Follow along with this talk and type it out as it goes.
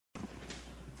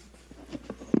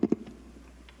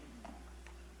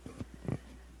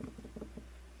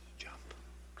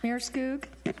Mayor Skoog?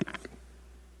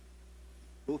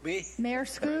 Who, me? Mayor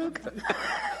Skoog?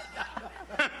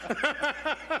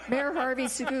 Mayor Harvey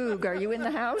Skoog, are you in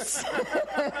the house?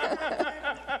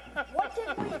 What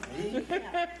did we?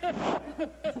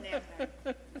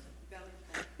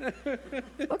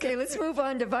 Okay, let's move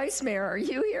on to Vice Mayor. Are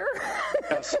you here?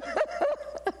 Yes,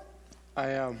 I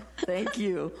am. Thank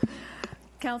you.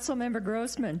 Councilmember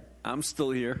Grossman. I'm still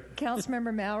here.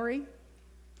 Councilmember Mallory.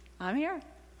 I'm here.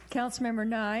 Councilmember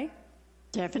Nye.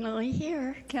 Definitely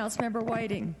here. Councilmember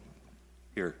Whiting.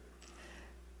 Here.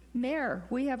 Mayor,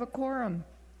 we have a quorum.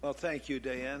 Well, thank you,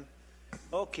 Diane.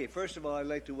 Okay, first of all, I'd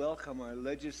like to welcome our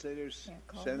legislators,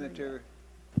 Senator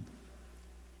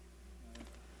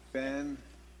Van,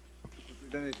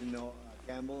 Representative Noah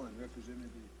Campbell, and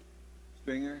Representative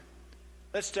Stringer.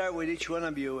 Let's start with each one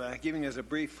of you giving us a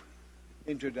brief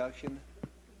introduction.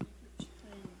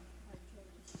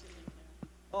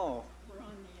 Oh. We're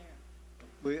on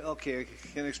the air. Okay, I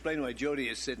can explain why Jody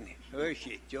is sitting here. Where is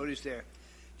she? Jody's there.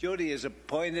 Jody is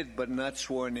appointed but not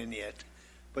sworn in yet.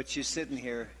 But she's sitting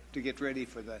here to get ready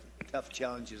for the tough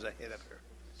challenges ahead of her.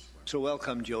 So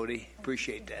welcome, Jody.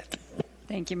 Appreciate that.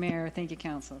 Thank you, Mayor. Thank you,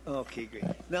 Council. Okay, great.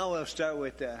 Now we'll start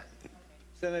with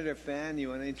Senator Fan. You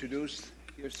want to introduce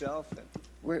yourself?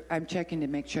 I'm checking to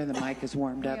make sure the mic is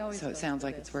warmed We up, always so go it sounds through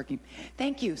like this. it's working.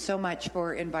 Thank you so much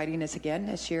for inviting us again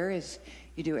this year, as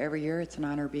you do every year. It's an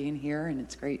honor being here, and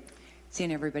it's great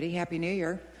seeing everybody. Happy New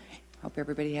Year. Hope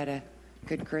everybody had a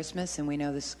good Christmas, and we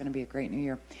know this is going to be a great New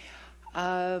Year.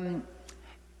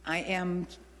 I am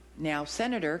now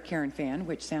Senator Karen Fan,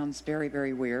 which sounds very,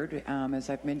 very weird.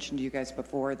 As I've mentioned to you guys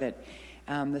before, that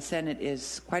the Senate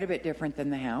is quite a bit different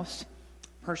than the House.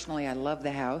 Personally, I love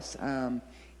the House.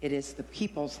 It is the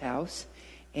people's house,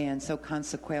 and so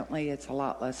consequently, it's a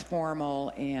lot less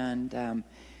formal and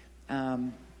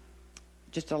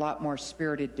just a lot more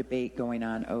spirited debate going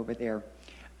on over there.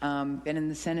 Been in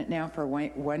the Senate now for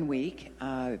 1 week.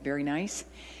 Very nice.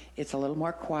 It's a little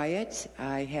more quiet.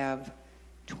 I have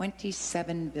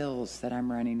 27 bills that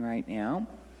I'm running right now,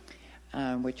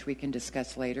 which we can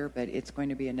discuss later, but it's going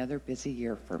to be another busy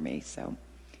year for me. So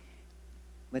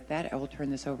with that, I will turn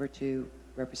this over to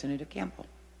Representative Campbell.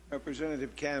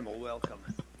 Representative Campbell, welcome.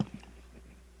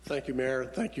 Thank you, Mayor.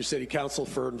 Thank you, City Council,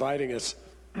 for inviting us.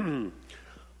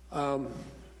 I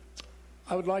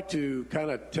would like to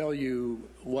kind of tell you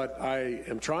what I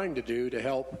am trying to do to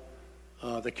help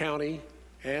the county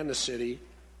and the city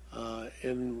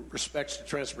in respects to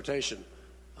transportation.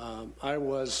 I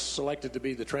was selected to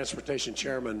be the transportation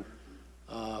chairman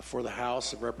for the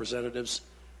House of Representatives,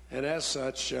 and as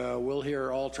such, we'll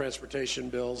hear all transportation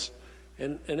bills.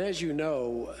 And as you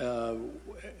know,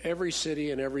 every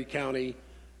city and every county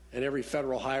and every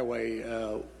federal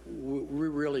highway, we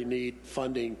really need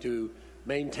funding to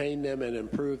maintain them and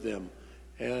improve them.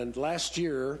 And last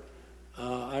year,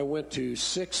 I went to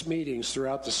 6 meetings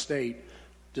throughout the state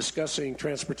discussing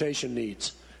transportation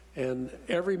needs. And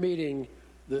every meeting,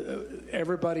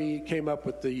 everybody came up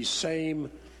with the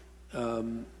same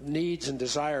needs and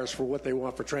desires for what they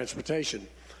want for transportation.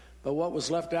 But what was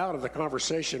left out of the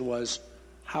conversation was,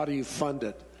 how do you fund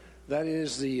it? That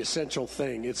is the essential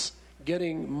thing. It's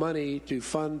getting money to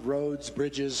fund roads,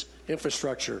 bridges,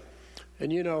 infrastructure.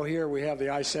 And you know, here we have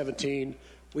the I-17.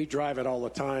 We drive it all the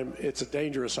time. It's a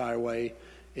dangerous highway.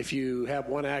 If you have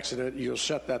one accident, you'll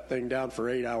shut that thing down for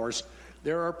 8 hours.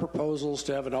 There are proposals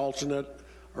to have an alternate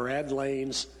or add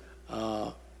lanes,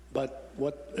 but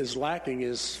what is lacking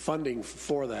is funding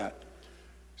for that.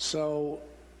 So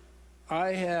I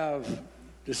have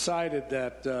decided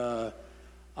that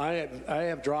I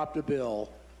have dropped a bill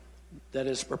that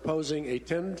is proposing a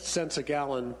 10 cents a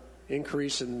gallon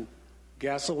increase in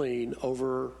gasoline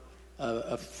over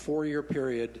a 4-year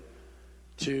period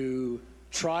to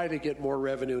try to get more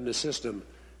revenue in the system.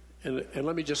 And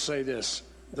let me just say this.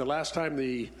 The last time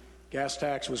the gas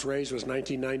tax was raised was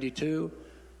 1992.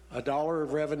 $1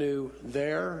 of revenue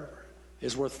there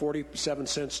is worth 47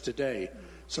 cents today.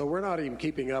 So we're not even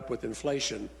keeping up with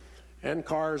inflation. And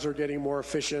cars are getting more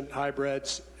efficient,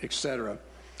 hybrids, etc.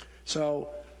 So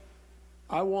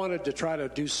I wanted to try to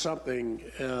do something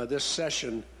this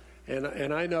session.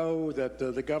 And I know that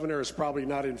the governor is probably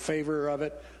not in favor of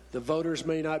it. The voters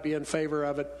may not be in favor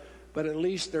of it. But at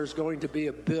least there's going to be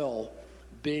a bill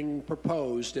being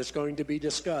proposed. It's going to be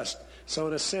discussed. So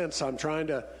in a sense, I'm trying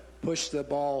to push the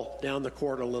ball down the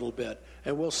court a little bit.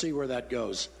 And we'll see where that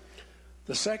goes.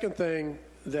 The second thing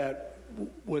that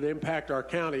would impact our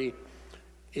county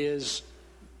is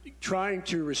trying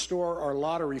to restore our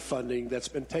lottery funding that's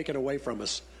been taken away from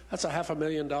us. That's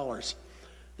 $500,000.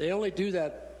 They only do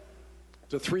that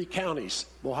to 3 counties,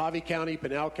 Mojave County,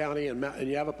 Pinal County, and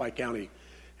Yavapai County.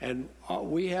 And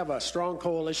we have a strong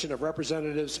coalition of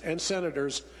representatives and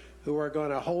senators who are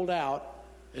going to hold out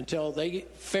until they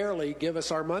fairly give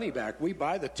us our money back. We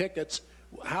buy the tickets.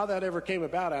 How that ever came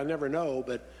about, I never know,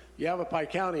 but Yavapai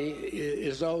County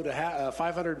is owed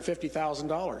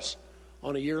 $550,000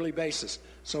 on a yearly basis.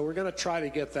 So we're going to try to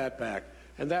get that back,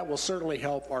 and that will certainly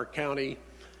help our county.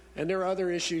 And there are other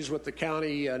issues with the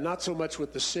county, not so much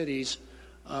with the cities,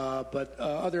 but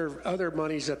other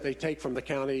monies that they take from the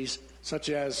counties, such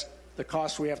as the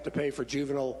cost we have to pay for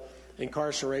juvenile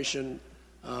incarceration.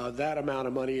 That amount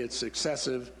of money, it's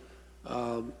excessive.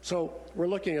 So we're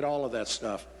looking at all of that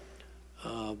stuff.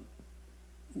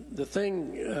 The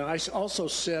thing, I also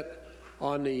sit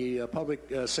on the public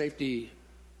safety,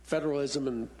 federalism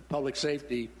and public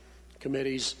safety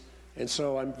committees, and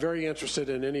so I'm very interested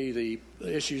in any of the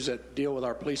issues that deal with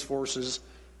our police forces,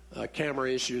 camera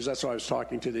issues. That's why I was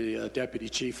talking to the deputy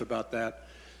chief about that.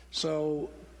 So,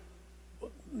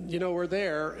 you know, we're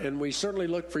there, and we certainly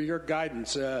look for your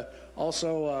guidance.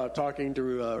 Also talking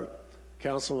to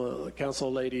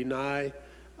Council Lady Nye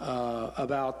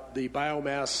about the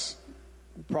biomass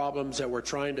problems that we're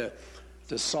trying to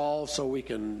solve so we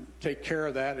can take care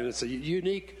of that. And it's a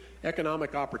unique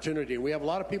economic opportunity, and we have a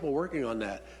lot of people working on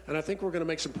that. And I think we're going to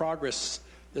make some progress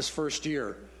this first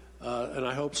year, and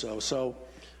I hope so. So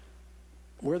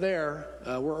we're there.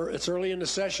 It's early in the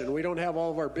session. We don't have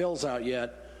all of our bills out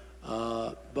yet,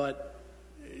 but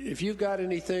if you've got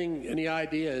anything, any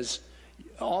ideas,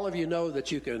 all of you know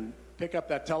that you can pick up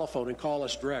that telephone and call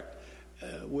us direct.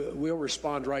 We'll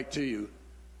respond right to you.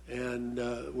 And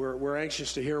we're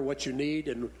anxious to hear what you need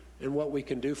and what we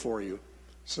can do for you.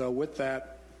 So with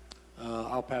that,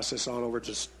 I'll pass this on over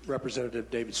to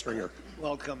Representative David Stringer.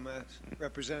 Welcome,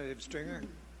 Representative Stringer.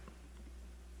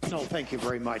 No, thank you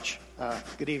very much.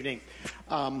 Good evening.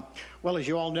 Well, as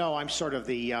you all know, I'm sort of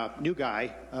the new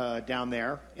guy down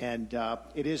there, and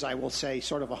it is, I will say,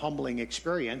 sort of a humbling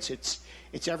experience.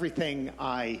 It's everything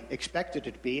I expected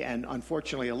it to be, and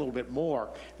unfortunately a little bit more.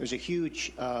 There's a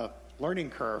huge learning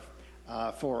curve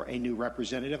for a new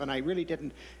representative, and I really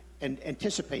didn't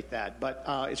anticipate that. But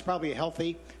it's probably a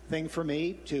healthy thing for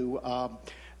me to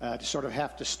sort of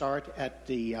have to start at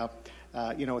the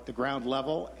at the ground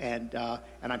level, and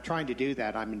I'm trying to do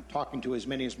that. I'm talking to as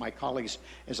many of my colleagues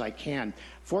as I can.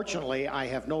 Fortunately, I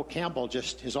have Noel Campbell.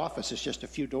 Just his office is just a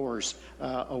few doors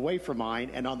away from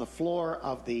mine, and on the floor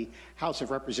of the House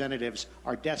of Representatives,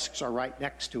 our desks are right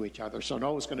next to each other. So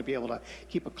Noel's going to be able to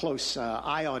keep a close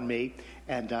eye on me,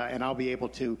 and I'll be able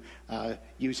to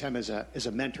use him as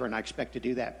a mentor, and I expect to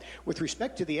do that. With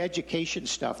respect to the education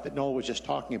stuff that Noel was just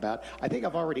talking about, I think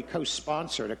I've already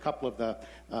co-sponsored a couple of the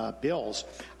bills.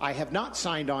 I have not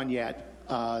signed on yet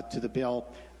to the bill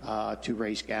to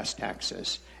raise gas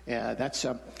taxes. That's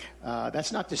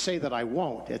not to say that I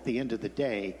won't at the end of the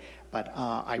day, but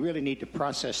I really need to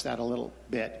process that a little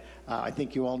bit. I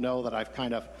think you all know that I've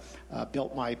kind of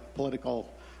built my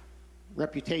political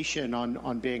reputation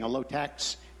on being a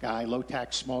low-tax guy,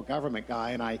 low-tax small government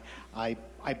guy, and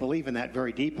I believe in that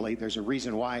very deeply. There's a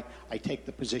reason why I take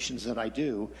the positions that I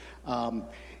do.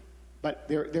 But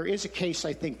there is a case,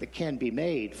 I think, that can be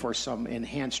made for some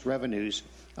enhanced revenues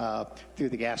through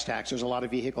the gas tax. There's a lot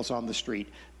of vehicles on the street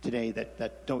today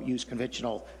that don't use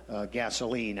conventional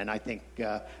gasoline, and I think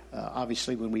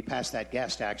obviously when we passed that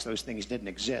gas tax, those things didn't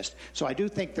exist. So I do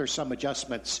think there's some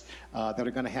adjustments that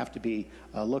are going to have to be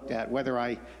looked at. Whether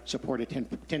I support a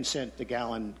 10 cent a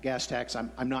gallon gas tax,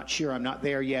 I'm not sure. I'm not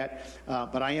there yet,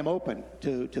 but I am open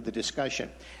to the discussion,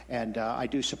 and I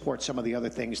do support some of the other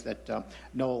things that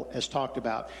Noel has talked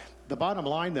about. The bottom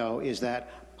line, though, is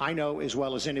that I know as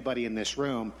well as anybody in this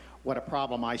room what a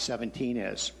problem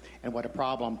I-17 is and what a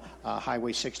problem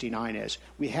Highway 69 is.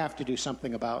 We have to do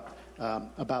something about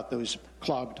those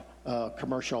clogged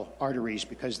commercial arteries,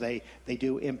 because they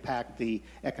do impact the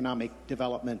economic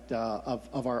development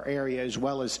of our area, as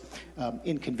well as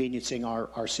inconveniencing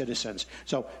our citizens.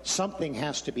 So something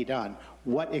has to be done.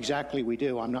 What exactly we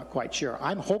do, I'm not quite sure.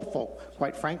 I'm hopeful,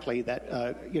 quite frankly, that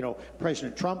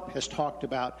President Trump has talked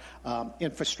about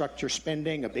infrastructure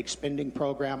spending, a big spending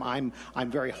program.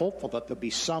 I'm very hopeful that there'll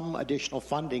be some additional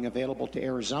funding available to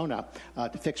Arizona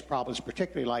to fix problems,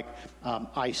 particularly like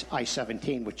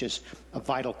I-17, which is a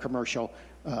vital commercial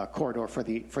corridor for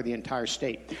the entire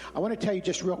state. I want to tell you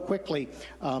just real quickly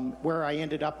where I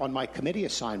ended up on my committee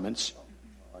assignments.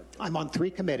 I'm on 3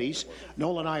 committees.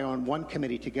 Noel and I are on 1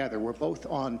 committee together. We're both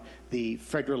on the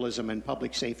Federalism and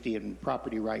Public Safety and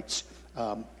Property Rights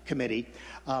Committee.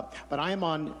 But I am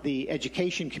on the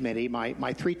Education Committee.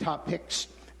 My 3 top picks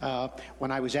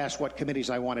when I was asked what committees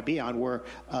I want to be on were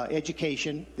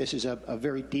education. This is a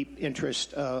very deep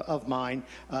interest of mine.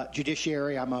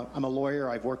 Judiciary. I'm a lawyer.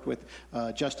 I've worked with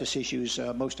justice issues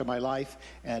most of my life,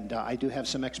 and I do have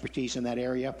some expertise in that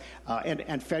area.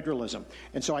 And federalism.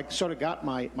 And so I sort of got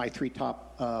my three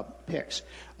top picks.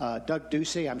 Doug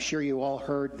Ducey, I'm sure you all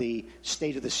heard the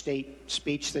State of the State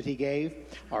speech that he gave,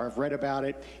 or have read about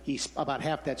it. About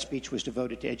half that speech was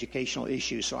devoted to educational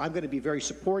issues. So I'm going to be very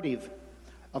supportive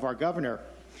of our governor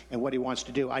and what he wants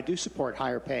to do. I do support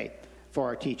higher pay for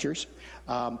our teachers.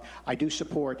 I do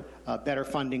support better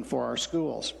funding for our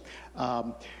schools.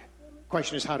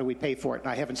 Question is, how do we pay for it?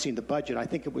 And I haven't seen the budget. I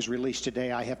think it was released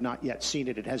today. I have not yet seen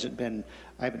it. I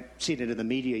haven't seen it in the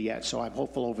media yet. So I'm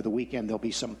hopeful over the weekend there'll be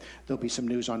some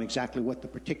news on exactly what the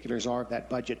particulars are of that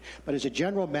budget. But as a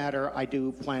general matter, I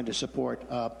do plan to support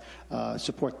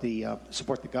the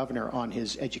governor on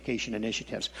his education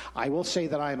initiatives. I will say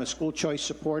that I am a school choice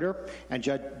supporter, and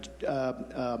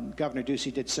Governor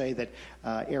Ducey did say that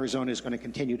Arizona is going to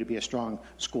continue to be a strong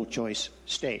school choice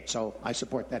state. So I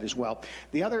support that as well.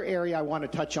 The other area I want to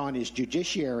touch on is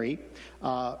judiciary.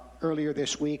 Earlier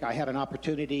this week, I had an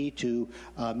opportunity to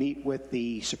meet with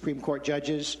the Supreme Court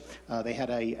judges. They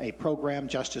had a program,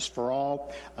 Justice for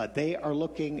All. They are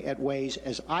looking at ways,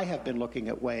 as I have been looking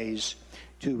at ways,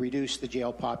 to reduce the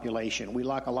jail population. We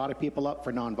lock a lot of people up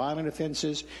for nonviolent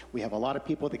offenses. We have a lot of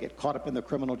people that get caught up in the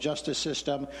criminal justice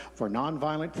system for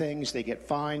nonviolent things. They get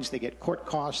fines, they get court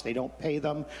costs, they don't pay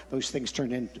them. Those things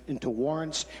turn into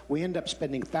warrants. We end up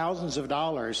spending thousands of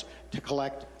dollars to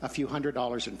collect a few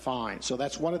 $100s in fines. So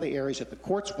that's one of the areas that the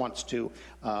courts wants to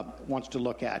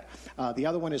look at. The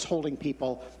other one is holding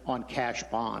people on cash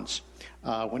bonds.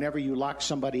 Whenever you lock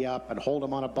somebody up and hold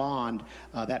them on a bond,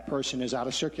 that person is out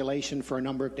of circulation for a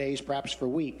number of days, perhaps for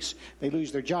weeks. They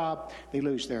lose their job, they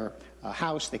lose their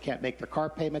house, they can't make their car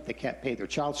payment, they can't pay their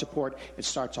child support. It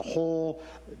starts a whole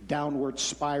downward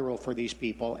spiral for these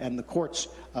people, and the courts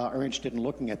are interested in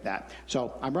looking at that.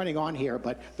 So I'm running on here,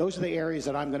 but those are the areas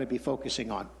that I'm going to be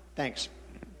focusing on. Thanks.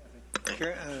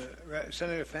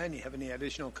 Senator Fan, you have any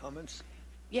additional comments?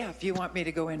 Yeah, if you want me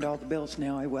to go into all the bills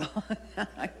now, I will.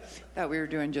 I thought we were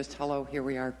doing just hello, here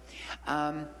we are.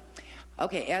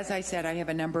 Okay, as I said, I have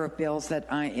a number of bills that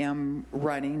I am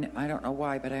running. I don't know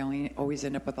why, but I always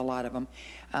end up with a lot of them.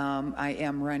 I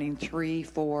am running 3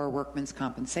 for workmen's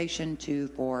compensation, 2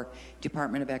 for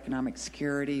Department of Economic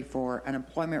Security, for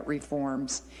unemployment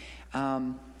reforms.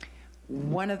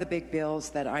 One of the big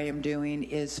bills that I am doing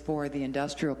is for the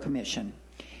Industrial Commission.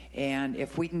 And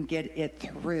if we can get it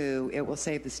through, it will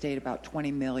save the state about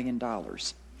 $20 million.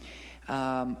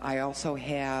 I also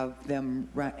have them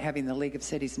having the League of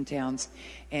Cities and Towns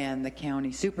and the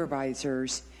county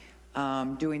supervisors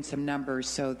doing some numbers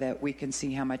so that we can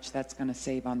see how much that's going to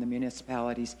save on the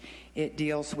municipalities. It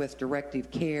deals with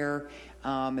directive care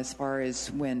as far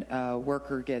as when a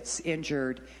worker gets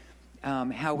injured,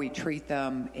 how we treat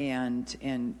them,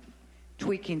 and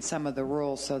tweaking some of the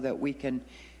rules so that we can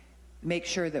make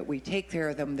sure that we take care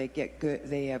of them. They get good.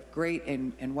 They have great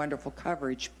and wonderful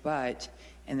coverage,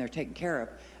 and they're taken care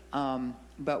of.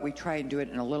 But we try and do it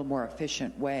in a little more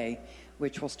efficient way,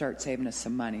 which will start saving us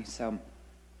some money. So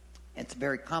it's a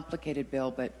very complicated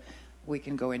bill, but we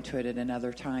can go into it at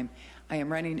another time. I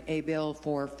am running a bill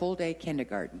for full-day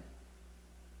kindergarten.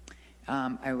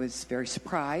 I was very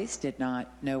surprised, did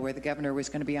not know where the governor was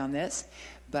going to be on this,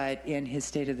 but in his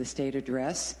State of the State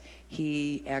address,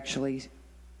 he actually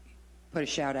put a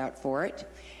shout out for it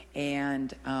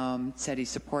and said he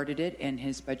supported it in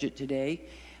his budget today.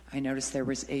 I noticed there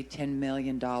was a $10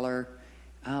 million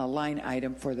line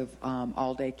item for the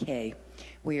all-day K.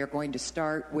 We are going to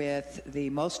start with the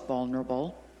most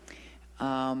vulnerable,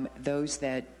 those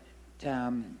that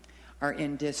are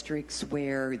in districts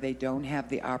where they don't have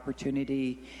the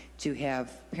opportunity to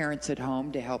have parents at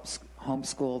home to help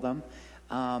homeschool them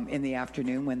in the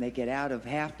afternoon when they get out of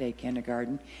half-day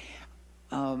kindergarten.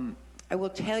 I will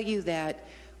tell you that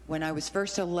when I was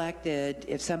first elected,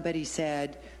 if somebody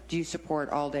said, do you support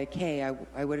all-day K,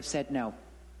 I would have said no.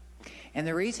 And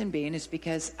the reason being is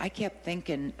because I kept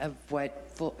thinking of what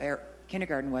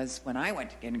kindergarten was when I went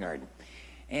to kindergarten.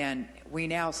 And we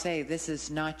now say this is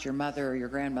not your mother or your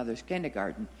grandmother's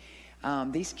kindergarten.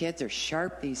 These kids are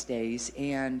sharp these days,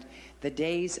 and the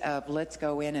days of let's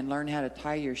go in and learn how to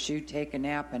tie your shoe, take a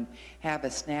nap, and have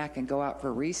a snack and go out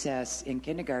for recess in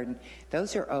kindergarten,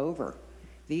 those are over.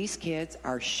 These kids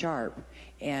are sharp,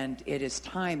 and it is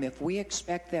time. If we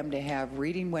expect them to have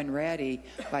reading when ready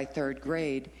by 3rd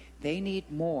grade, they need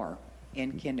more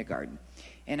in kindergarten.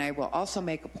 And I will also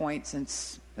make a point,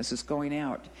 since this is going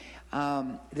out,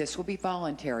 this will be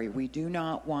voluntary. We do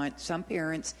not want, some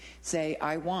parents say,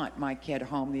 I want my kid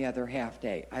home the other half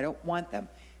day. I don't want them.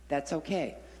 That's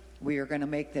okay. We are going to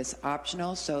make this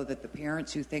optional so that the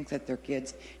parents who think that their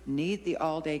kids need the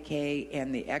all-day K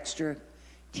and the extra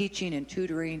teaching and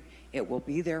tutoring, it will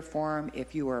be there for them.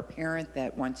 If you are a parent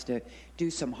that wants to do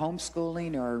some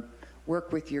homeschooling or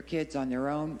work with your kids on their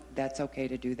own, that's okay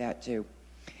to do that too.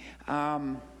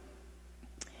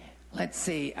 Let's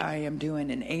see, I am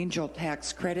doing an angel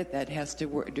tax credit that has to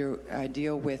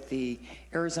deal with the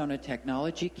Arizona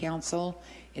Technology Council.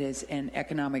 It is an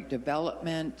economic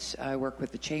development. I work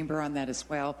with the chamber on that as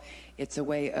well. It's a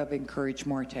way of encourage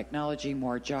more technology,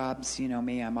 more jobs. You know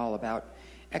me, I'm all about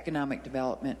economic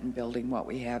development and building what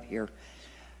we have here.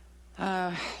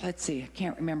 Let's see, I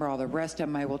can't remember all the rest of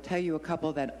them. I will tell you a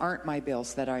couple that aren't my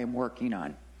bills that I am working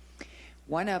on.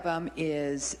 One of them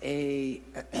is a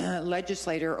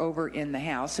legislator over in the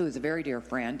House who is a very dear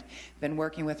friend. Been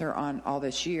working with her on all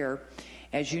this year.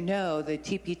 As you know, the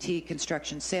TPT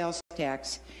construction sales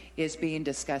tax is being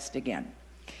discussed again.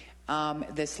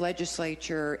 This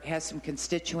legislature has some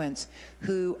constituents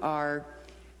who are,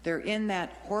 they're in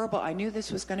that horrible, I knew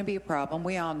this was going to be a problem.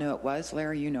 We all knew it was.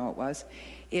 Larry, you know it was.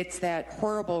 It's that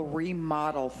horrible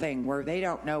remodel thing where they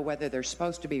don't know whether they're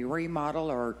supposed to be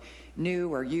remodel or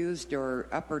new or used or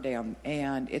up or down,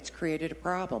 and it's created a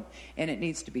problem, and it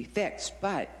needs to be fixed.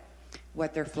 But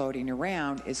what they're floating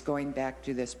around is going back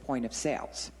to this point of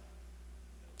sales,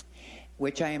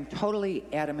 which I am totally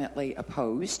adamantly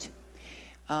opposed.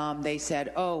 They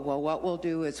said, oh, well, what we'll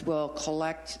do is we'll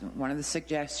collect, one of the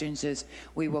suggestions is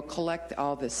we will collect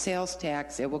all the sales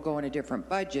tax, it will go in a different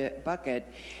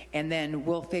bucket, and then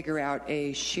we'll figure out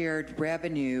a shared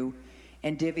revenue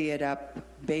and divvy it up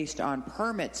based on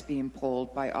permits being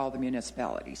pulled by all the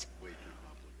municipalities,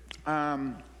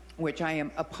 which I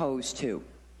am opposed to.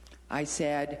 I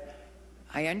said,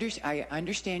 I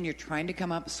understand you're trying to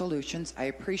come up with solutions. I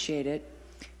appreciate it.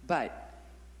 But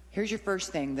here's your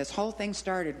first thing. This whole thing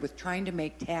started with trying to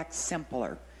make tax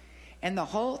simpler. And the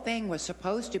whole thing was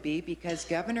supposed to be because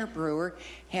Governor Brewer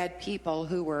had people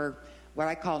who were what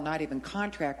I call not even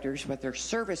contractors, but they're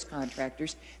service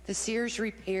contractors, the Sears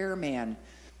repairman,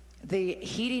 the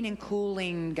heating and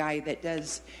cooling guy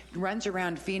that runs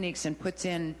around Phoenix and puts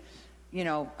in,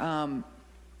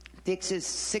 fixes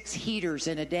 6 heaters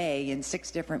in a day in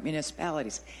 6 different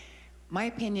municipalities. My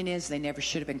opinion is they never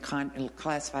should have been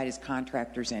classified as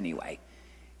contractors anyway.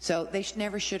 So they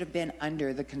never should have been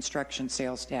under the construction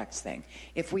sales tax thing.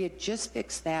 If we had just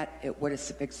fixed that, it would have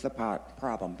fixed the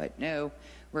problem. But no,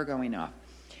 we're going off.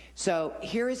 So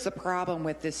here is the problem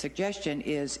with this suggestion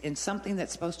is in something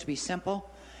that's supposed to be simple,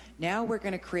 now we're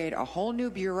going to create a whole new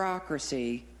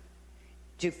bureaucracy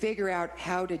to figure out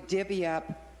how to divvy up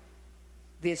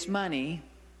this money,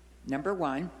 number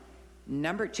one.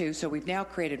 Number two, so we've now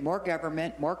created more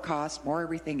government, more cost, more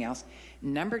everything else.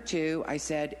 Number two, I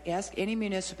said, ask any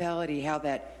municipality how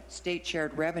that state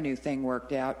shared revenue thing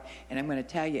worked out, and I'm going to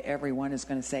tell you everyone is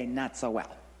going to say not so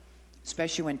well,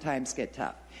 especially when times get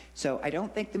tough. So I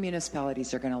don't think the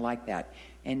municipalities are going to like that.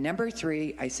 And number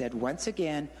three, I said, once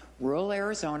again, rural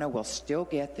Arizona will still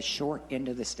get the short end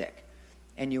of the stick,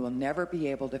 and you will never be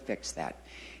able to fix that.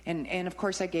 And of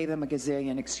course, I gave them a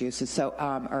gazillion excuses,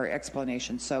 or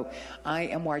explanations. So I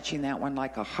am watching that one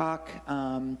like a hawk.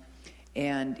 And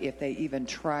if they even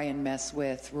try and mess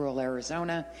with rural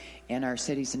Arizona and our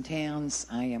cities and towns,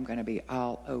 I am going to be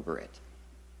all over it.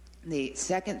 The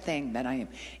second thing that I am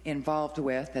involved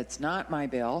with that's not my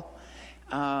bill,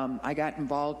 I got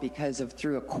involved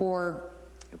through a core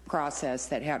process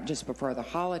that happened just before the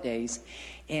holidays,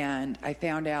 and I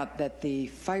found out that the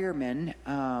firemen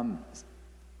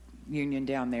union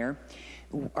down there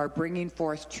are bringing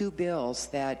forth 2 bills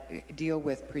that deal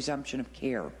with presumption of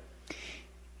care.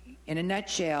 In a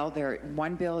nutshell,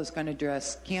 one bill is going to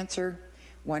address cancer,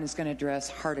 one is going to address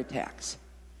heart attacks.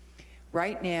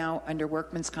 Right now, under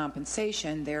workman's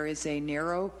compensation, there's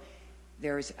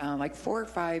like 4 or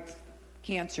 5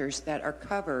 cancers that are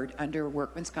covered under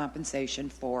workman's compensation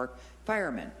for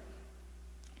firemen.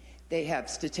 They have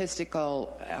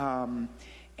statistical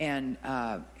and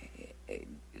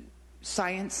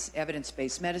science,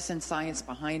 evidence-based medicine science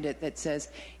behind it that says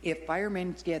if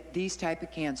firemen get these type of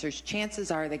cancers,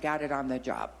 chances are they got it on the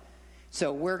job.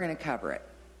 So we're going to cover it.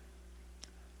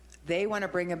 They want to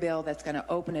bring a bill that's going to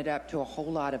open it up to a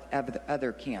whole lot of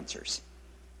other cancers.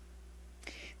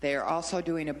 They are also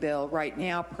doing a bill right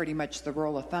now, pretty much the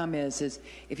rule of thumb is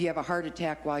if you have a heart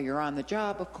attack while you're on the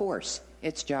job, of course,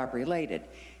 it's job related.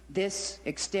 This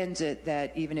extends it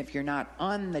that even if you're not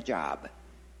on the job,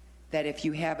 that if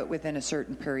you have it within a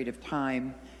certain period of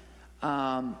time,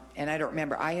 and I don't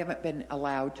remember, I haven't been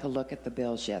allowed to look at the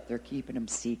bills yet. They're keeping them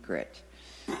secret.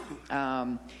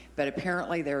 But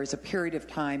apparently there is a period of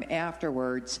time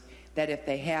afterwards that if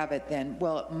they have it, then,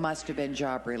 well, it must have been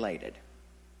job related.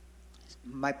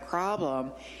 My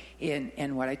problem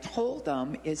and what I told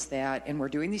them is that, and we're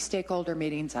doing these stakeholder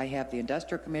meetings, I have the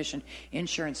Industrial Commission,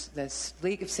 insurance, the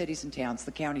League of Cities and Towns,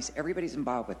 the counties, everybody's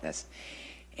involved with this.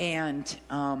 And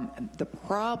the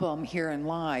problem herein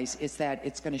lies is that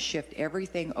it's going to shift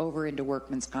everything over into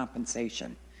workman's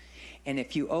compensation. And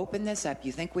if you open this up,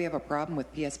 you think we have a problem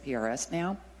with PSPRS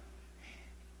now?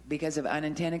 Because of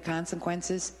unintended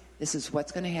consequences, this is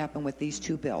what's going to happen with these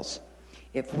two bills.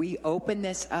 If we open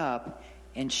this up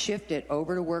and shift it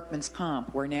over to workman's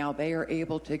comp, where now they are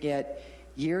able to get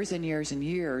years and years and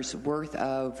years worth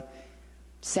of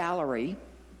salary,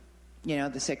 you know,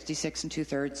 the 66 and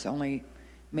 2/3, only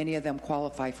many of them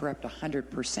qualify for up to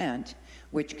 100%,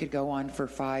 which could go on for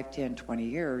 5, 10, 20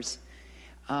 years.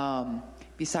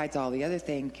 Besides all the other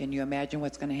things, can you imagine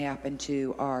what's going to happen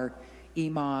to our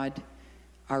EMOD,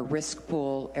 our risk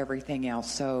pool, everything else?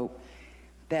 So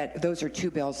those are two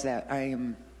bills that I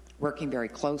am working very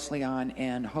closely on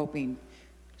and hoping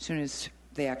as soon as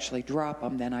they actually drop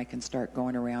them, then I can start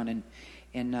going around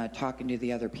and talking to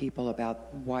the other people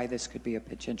about why this could be a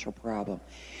potential problem.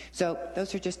 So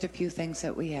those are just a few things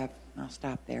that we have. I'll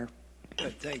stop there.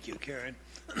 Good. Thank you, Karen.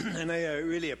 And I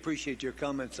really appreciate your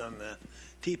comments on the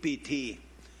TPT.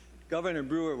 Governor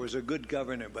Brewer was a good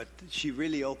governor, but she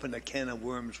really opened a can of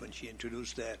worms when she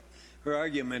introduced that. Her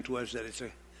argument was that it's a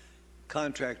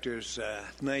contractor's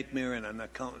nightmare and an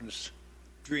accountant's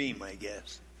dream, I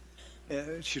guess.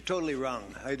 She's totally wrong.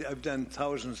 I've done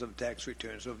thousands of tax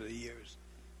returns over the years,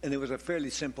 and it was a fairly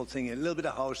simple thing, a little bit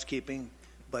of housekeeping,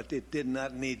 but it did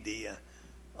not need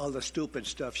all the stupid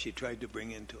stuff she tried to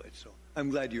bring into it. So I'm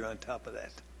glad you're on top of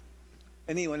that.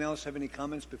 Anyone else have any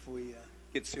comments before we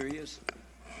get serious?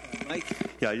 Mike?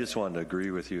 Yeah, I just wanted to agree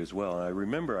with you as well. And I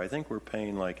remember, I think we're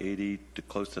paying like $80,000 to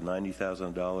close to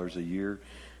 $90,000 a year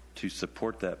to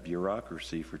support that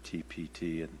bureaucracy for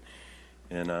TPT,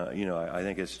 and you know, I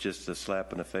think it's just a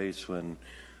slap in the face when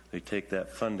they take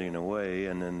that funding away,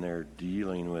 and then they're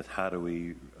dealing with how do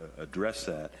we address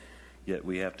that. Yet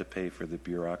we have to pay for the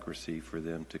bureaucracy for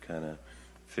them to kind of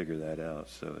figure that out.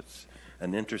 So it's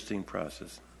an interesting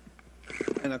process.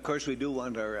 And of course, we do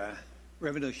want our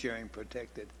revenue sharing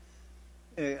protected.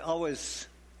 Always,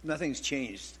 nothing's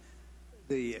changed.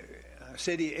 The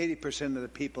city, 80% of the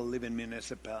people live in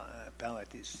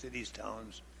municipalities, cities,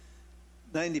 towns.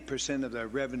 90% of their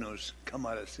revenues come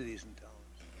out of cities and towns.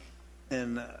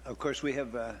 And of course, we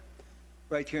have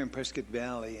right here in Prescott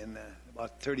Valley, in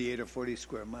about 38 or 40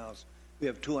 square miles, we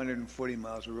have 240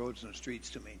 miles of roads and streets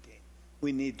to maintain.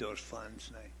 We need those funds.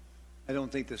 And I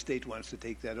don't think the state wants to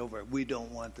take that over. We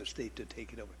don't want the state to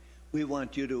take it over. We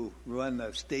want you to run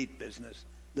the state business.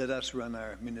 Let us run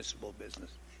our municipal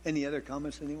business. Any other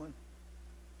comments, anyone?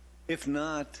 If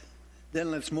not,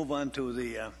 then let's move on to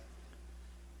the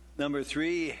number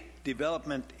 3,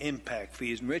 development impact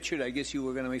fees. And Richard, I guess you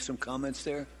were going to make some comments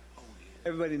there.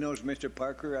 Everybody knows Mr.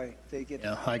 Parker, I take it.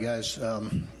 Yeah. Hi, guys.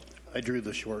 I drew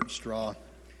the short straw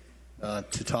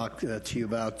to talk to you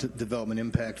about development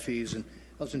impact fees, and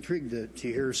I was intrigued to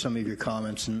hear some of your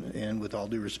comments, and with all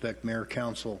due respect, Mayor,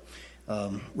 Council,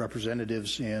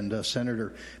 representatives, and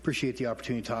Senator, appreciate the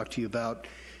opportunity to talk to you about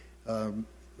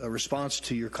a response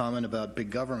to your comment about big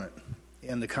government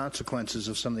and the consequences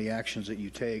of some of the actions that you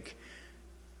take,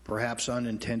 perhaps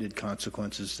unintended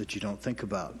consequences that you don't think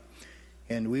about.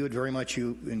 And we would very much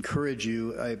encourage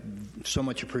you. I so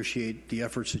much appreciate the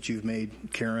efforts that you've made,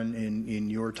 Karen, in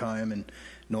your time, and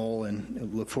Noel,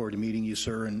 and look forward to meeting you,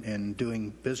 sir, and doing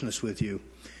business with you,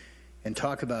 and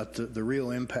talk about the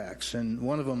real impacts. And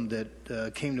one of them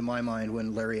that came to my mind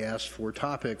when Larry asked for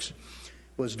topics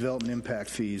was development impact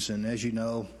fees. And as you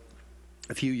know,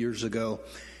 a few years ago,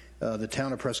 the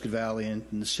town of Prescott Valley and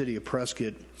the city of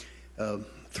Prescott,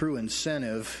 through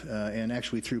incentive and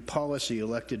actually through policy,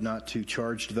 elected not to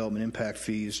charge development impact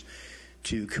fees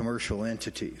to commercial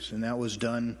entities. And that was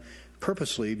done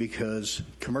purposely because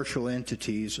commercial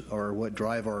entities are what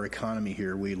drive our economy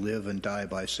here. We live and die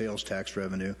by sales tax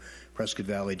revenue. Prescott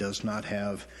Valley does not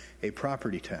have a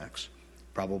property tax,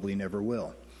 probably never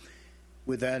will.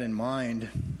 With that in mind,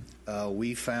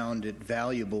 we found it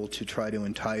valuable to try to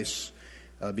entice,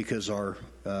 because our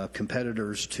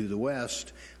competitors to the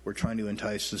west were trying to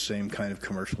entice the same kind of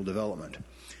commercial development.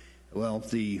 Well,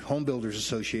 the Home Builders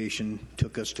Association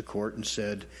took us to court and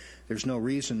said there's no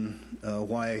reason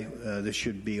why this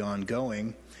should be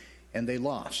ongoing, and they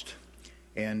lost.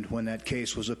 And when that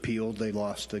case was appealed, they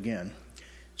lost again.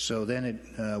 So then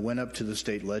it went up to the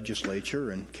state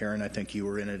legislature, and Karen, I think you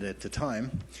were in it at the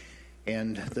time,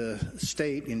 and the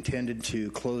state intended to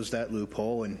close that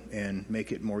loophole and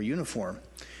make it more uniform.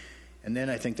 And then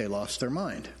I think they lost their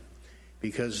mind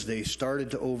because they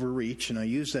started to overreach, and I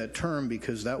use that term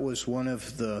because that was one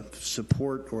of the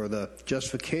support or the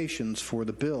justifications for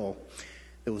the bill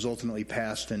that was ultimately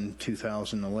passed in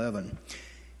 2011.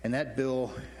 And that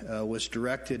bill was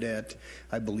directed at,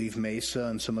 I believe, Mesa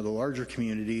and some of the larger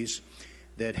communities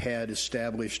that had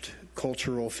established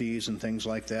cultural fees and things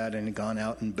like that and had gone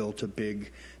out and built a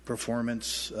big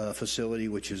performance facility,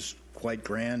 which is quite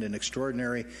grand and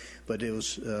extraordinary. But it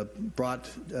was brought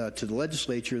to the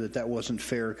legislature that wasn't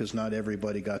fair because not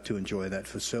everybody got to enjoy that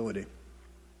facility.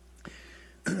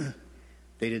 They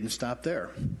didn't stop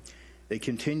there. They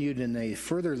continued and they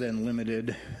further then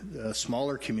limited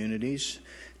smaller communities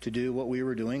to do what we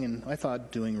were doing, and I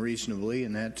thought doing reasonably,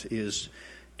 and that is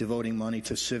devoting money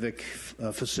to civic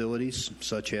facilities,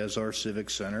 such as our civic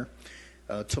center,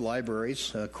 to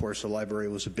libraries. Of course, the library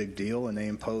was a big deal, and they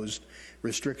imposed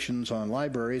restrictions on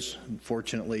libraries.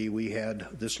 Fortunately, we had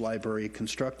this library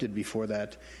constructed before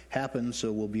that happened,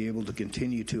 so we'll be able to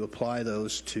continue to apply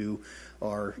those to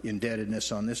our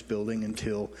indebtedness on this building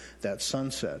until that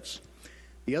sunsets.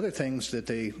 The other things that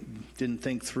they didn't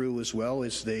think through as well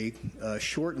is they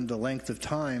shortened the length of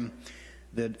time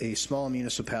that a small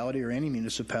municipality or any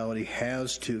municipality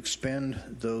has to expend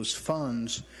those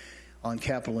funds on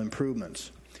capital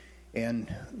improvements.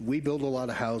 And we build a lot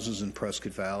of houses in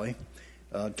Prescott Valley.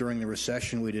 During the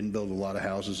recession, we didn't build a lot of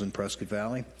houses in Prescott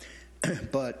Valley.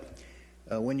 But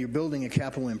when you're building a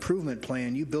capital improvement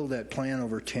plan, you build that plan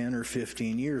over 10 or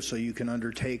 15 years so you can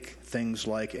undertake things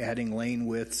like adding lane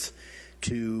widths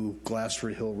to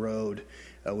Glassford Hill Road,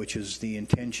 which is the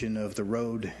intention of the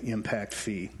road impact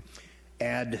fee.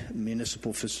 Add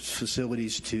municipal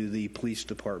facilities to the police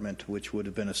department, which would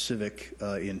have been a civic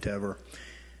endeavor.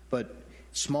 But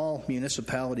small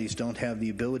municipalities don't have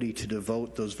the ability to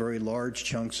devote those very large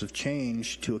chunks of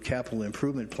change to a capital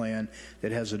improvement plan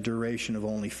that has a duration of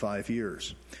only 5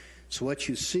 years. So what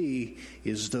you see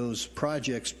is those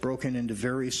projects broken into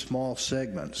very small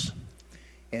segments.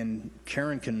 And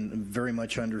Karen can very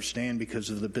much understand, because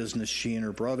of the business she and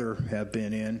her brother have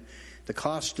been in, the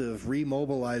cost of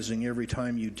remobilizing every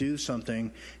time you do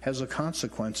something has a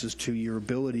consequences to your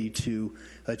ability to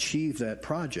achieve that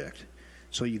project.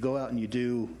 So you go out and you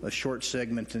do a short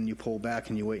segment and you pull back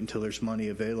and you wait until there's money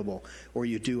available. Or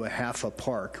you do a half a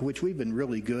park, which we've been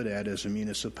really good at as a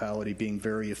municipality, being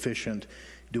very efficient,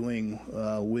 doing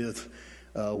with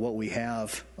what we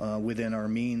have within our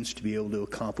means to be able to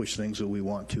accomplish things that we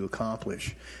want to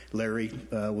accomplish. Larry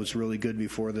was really good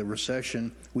before the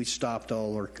recession. We stopped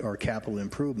all our capital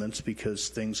improvements because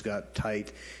things got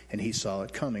tight, and he saw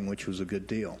it coming, which was a good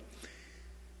deal.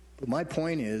 But my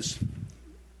point is,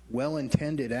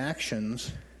 well-intended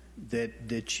actions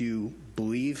that you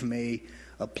believe may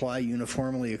apply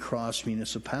uniformly across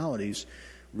municipalities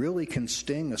really can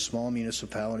sting a small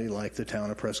municipality like the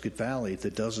town of Prescott Valley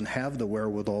that doesn't have the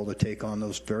wherewithal to take on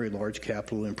those very large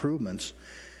capital improvements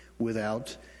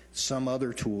without some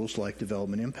other tools like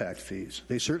development impact fees.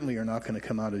 They certainly are not going to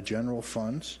come out of general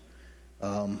funds,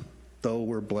 though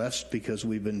we're blessed because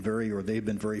they've been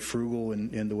very frugal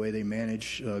in the way they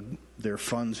manage their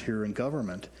funds here in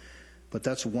government. But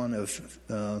that's one of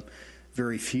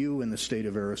very few in the state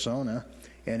of Arizona,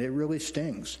 and it really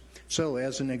stings. So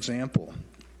as an example,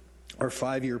 our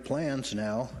 5-year plans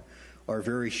now are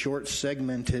very short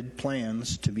segmented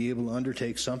plans to be able to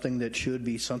undertake something that should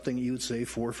be something you would say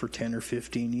for 10 or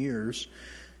 15 years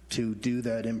to do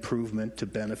that improvement to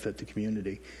benefit the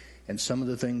community. And some of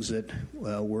the things that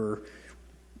were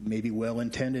maybe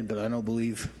well-intended, but I don't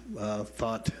believe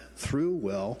thought through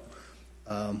well,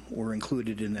 were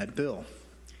included in that bill.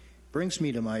 Brings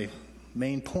me to my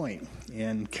main point.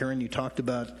 And Karen, you talked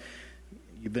about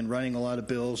you've been running a lot of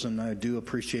bills, and I do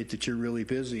appreciate that you're really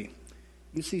busy.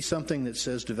 You see something that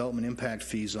says development impact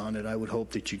fees on it, I would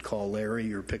hope that you'd call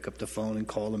Larry or pick up the phone and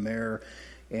call the mayor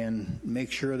and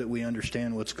make sure that we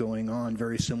understand what's going on,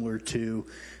 very similar to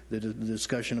the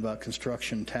discussion about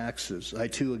construction taxes. I,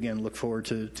 too, again, look forward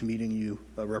to meeting you,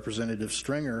 Representative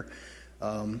Stringer,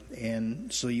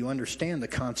 and so you understand the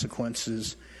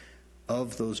consequences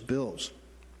of those bills.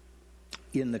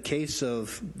 In the case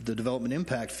of the development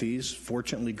impact fees,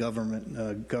 fortunately,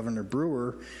 Governor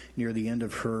Brewer, near the end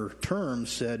of her term,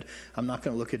 said, I'm not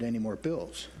going to look at any more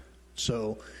bills.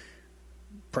 So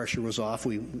pressure was off.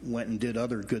 We went and did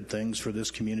other good things for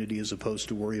this community as opposed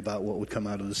to worry about what would come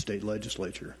out of the state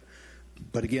legislature.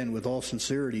 But again, with all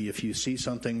sincerity, if you see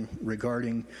something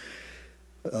regarding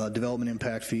development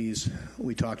impact fees.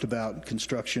 We talked about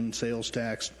construction sales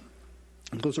tax.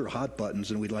 Those are hot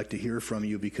buttons, and we'd like to hear from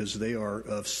you because they are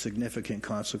of significant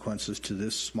consequences to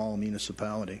this small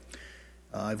municipality.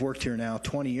 I've worked here now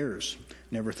 20 years.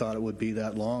 Never thought it would be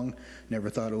that long. Never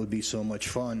thought it would be so much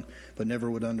fun, but never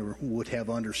would have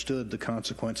understood the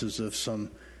consequences of some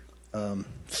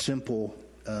simple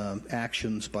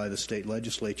actions by the state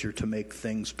legislature to make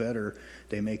things better.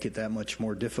 They make it that much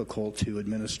more difficult to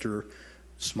administer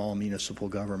small municipal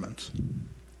governments.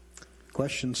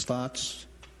 Questions, thoughts?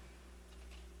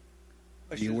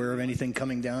 Are you aware of anything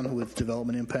coming down with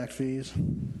development impact fees?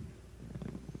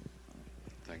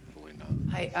 Thankfully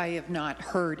not. I have not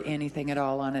heard anything at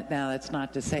all on it. Now, that's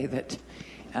not to say that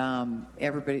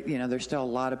everybody, there's still a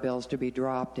lot of bills to be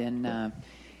dropped, and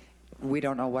we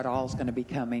don't know what all is going to be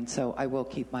coming, so I will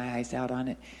keep my eyes out on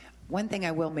it. One thing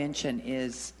I will mention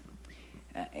is,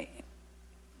 and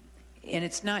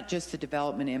it's not just the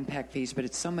development impact fees, but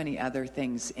it's so many other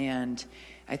things, and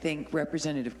I think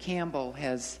Representative Campbell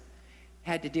has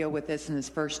had to deal with this in his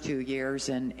first 2 years,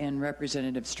 and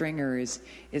Representative Stringer is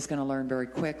going to learn very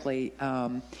quickly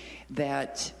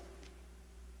that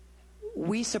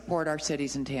we support our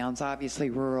cities and towns,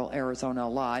 obviously rural Arizona a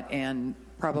lot, and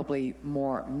probably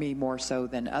more so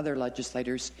than other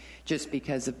legislators just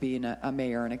because of being a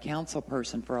mayor and a council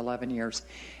person for 11 years.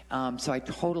 So I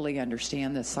totally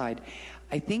understand this side.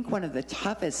 I think one of the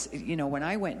toughest, when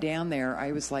I went down there,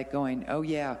 I was like going, oh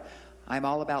yeah, I'm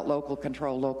all about local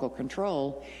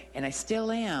control, and I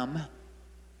still am.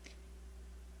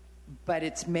 But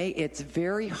it's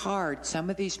very hard. Some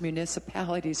of these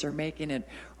municipalities are making it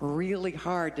really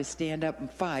hard to stand up and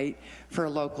fight for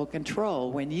local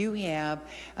control. When you have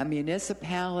a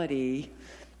municipality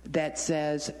that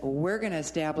says, we're going to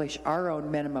establish our own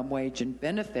minimum wage and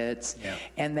benefits,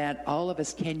 and that all of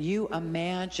us, can you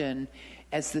imagine,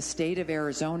 as the state of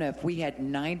Arizona, if we had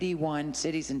 91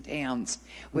 cities and towns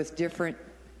with different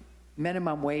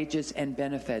minimum wages and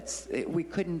benefits? We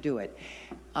couldn't do it.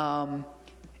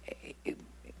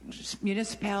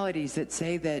 Municipalities that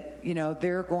say that,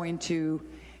 they're going to,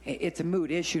 it's a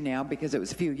moot issue now because it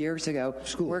was a few years ago,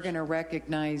 we're going to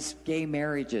recognize gay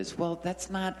marriages. Well, that's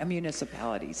not a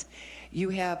municipalities. You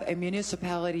have a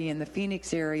municipality in the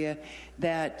Phoenix area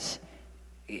that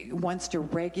wants to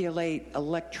regulate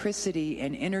electricity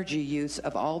and energy use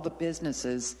of all the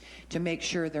businesses to make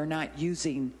sure they're not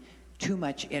using too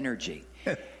much energy.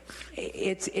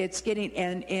 It's getting,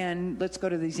 and let's go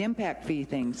to these impact fee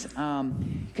things,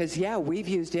 because we've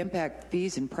used impact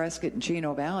fees in Prescott and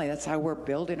Chino Valley. That's how we're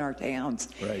building our towns.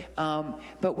 Right.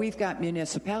 But we've got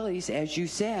municipalities, as you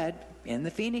said, in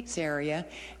the Phoenix area,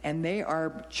 and they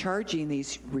are charging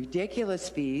these ridiculous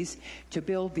fees to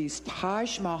build these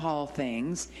Taj Mahal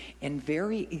things in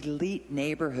very elite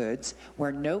neighborhoods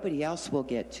where nobody else will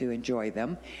get to enjoy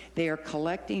them. They are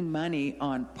collecting money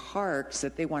on parks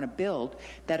that they want to build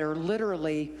that are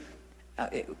literally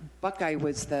Buckeye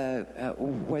was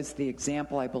the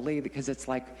example, I believe, because it's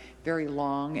like very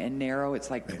long and narrow. It's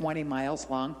like 20 miles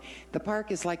long. The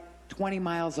park is like 20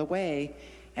 miles away,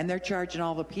 and they're charging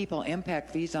all the people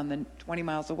impact fees on the 20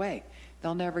 miles away.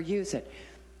 They'll never use it.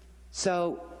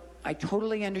 So I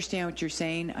totally understand what you're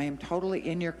saying. I am totally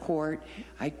in your court.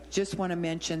 I just want to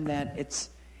mention that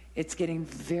it's getting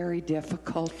very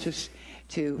difficult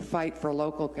to fight for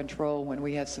local control when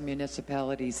we have some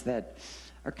municipalities that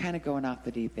are kind of going off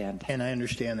the deep end. And I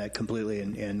understand that completely,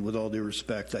 and with all due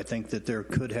respect, I think that there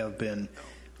could have been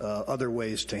other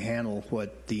ways to handle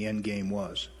what the end game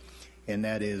was. And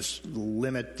that is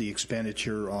limit the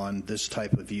expenditure on this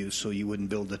type of use so you wouldn't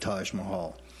build the Taj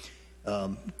Mahal.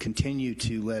 Continue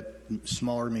to let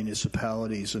smaller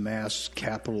municipalities amass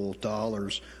capital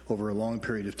dollars over a long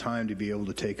period of time to be able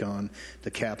to take on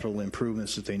the capital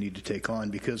improvements that they need to take on,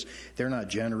 because they're not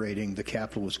generating the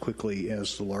capital as quickly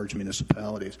as the large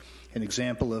municipalities. An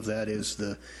example of that is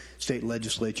the state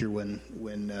legislature when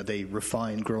they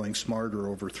refined Growing Smarter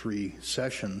over 3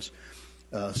 sessions.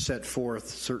 Set forth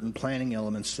certain planning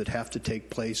elements that have to take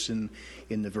place in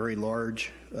the very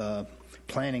large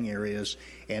planning areas,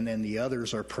 and then the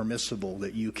others are permissible,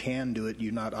 that you can do it.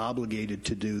 You're not obligated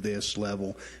to do this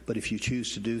level, but if you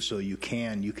choose to do so, you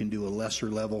can do a lesser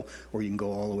level, or you can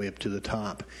go all the way up to the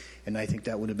top. And I think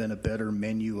that would have been a better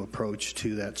menu approach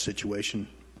to that situation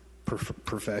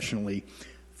professionally,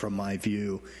 from my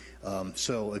view.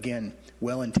 So again,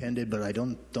 well intended, but I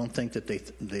don't think that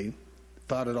they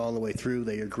thought it all the way through.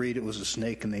 They agreed it was a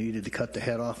snake and they needed to cut the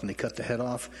head off, and they cut the head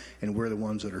off, and we're the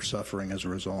ones that are suffering as a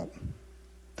result.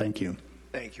 Thank you.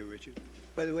 Thank you, Richard.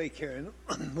 By the way, Karen,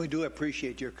 we do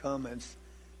appreciate your comments,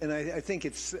 and I think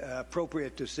it's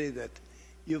appropriate to say that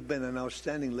You've been an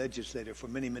outstanding legislator for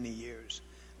many, many years.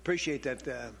 Appreciate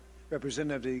that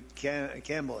Representative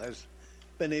Campbell has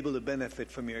been able to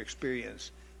benefit from your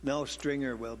experience. Now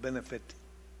Stringer will benefit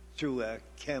through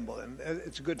Campbell, and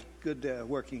it's good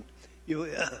working.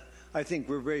 I think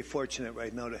we're very fortunate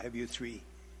right now to have you three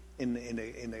in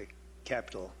the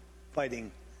capital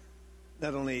fighting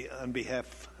not only on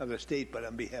behalf of the state but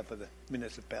on behalf of the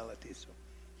municipalities. So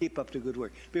keep up the good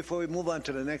work. Before we move on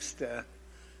to the next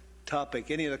topic,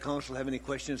 any of the council have any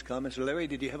questions, comments? Larry,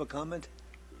 did you have a comment?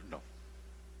 No.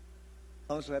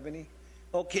 Council have any?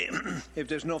 Okay, if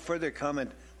there's no further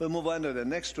comment, we'll move on to the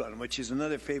next one, which is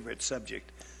another favorite subject,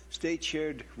 state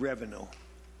shared revenue.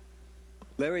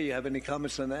 Larry, you have any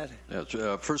comments on that? Yes,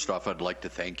 first off, I'd like to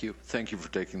thank you. Thank you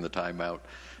for taking the time out.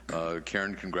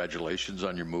 Karen, congratulations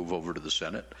on your move over to the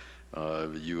Senate.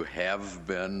 You have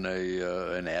been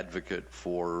an advocate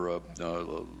for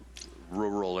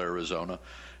rural Arizona.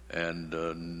 And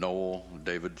Noel,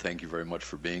 David, thank you very much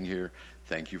for being here.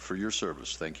 Thank you for your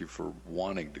service. Thank you for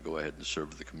wanting to go ahead and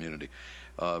serve the community.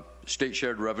 State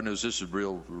shared revenues, this is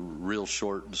real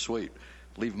short and sweet.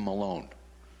 Leave them alone.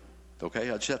 Okay,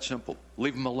 it's that simple.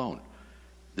 Leave them alone.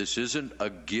 This isn't a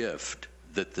gift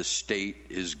that the state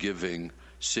is giving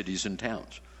cities and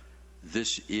towns.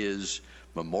 This is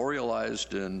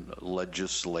memorialized in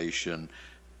legislation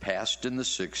passed in the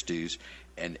 60s,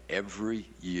 and every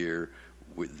year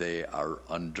they are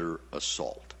under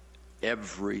assault.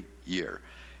 Every year.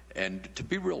 And to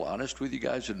be real honest with you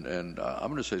guys, and I'm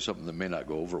going to say something that may not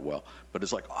go over well, but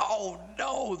it's like, oh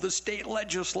no, the state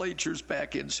legislature's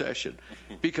back in session,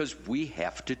 because we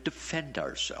have to defend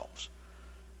ourselves.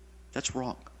 That's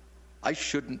wrong. I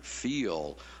shouldn't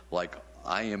feel like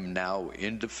I am now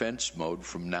in defense mode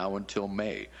from now until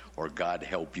May, or God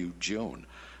help you, June.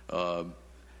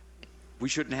 We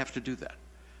shouldn't have to do that.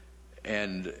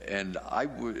 And I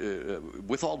would,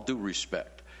 with all due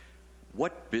respect,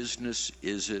 what business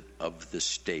is it of the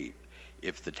state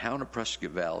if the town of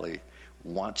Prescott Valley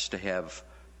wants to have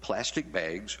plastic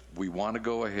bags? We want to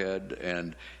go ahead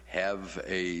and have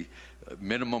a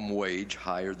minimum wage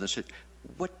higher than the state.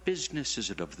 What business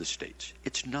is it of the state's?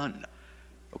 It's none.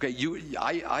 Okay,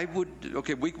 I would.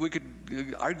 Okay, we could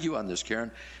argue on this,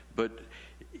 Karen, but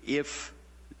if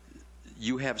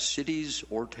you have cities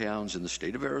or towns in the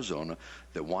state of Arizona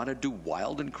that want to do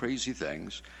wild and crazy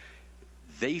things,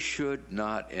 they should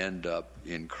not end up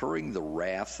incurring the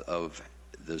wrath of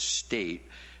the state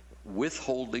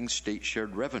withholding state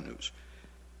shared revenues.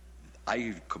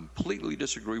 I completely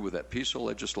disagree with that piece of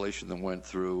legislation that went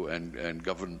through and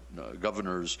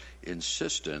governor's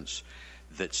insistence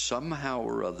that somehow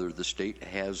or other the state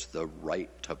has the right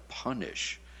to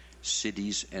punish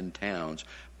cities and towns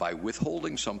by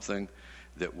withholding something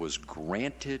that was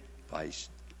granted by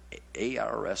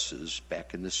ARSs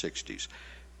back in the 60s.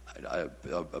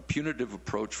 A punitive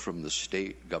approach from the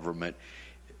state government,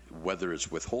 whether it's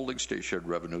withholding state shared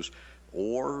revenues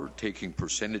or taking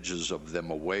percentages of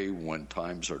them away when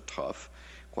times are tough,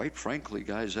 quite frankly,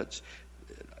 guys,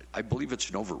 I believe it's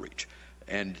an overreach.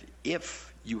 And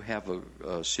if you have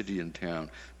a city and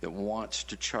town that wants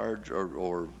to charge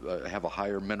or have a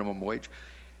higher minimum wage,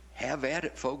 have at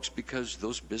it, folks, because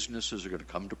those businesses are going to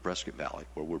come to Prescott Valley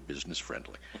where we're business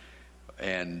friendly.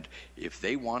 And if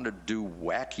they want to do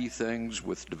wacky things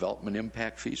with development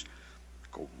impact fees,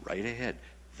 go right ahead.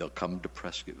 They'll come to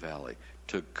Prescott Valley,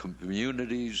 to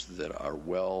communities that are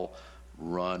well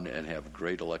run and have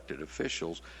great elected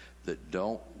officials that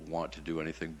don't want to do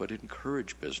anything but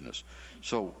encourage business.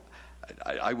 So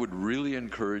I would really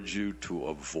encourage you to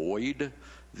avoid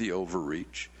the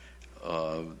overreach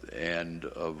and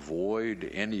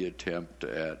avoid any attempt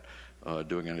at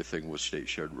doing anything with state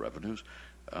shared revenues.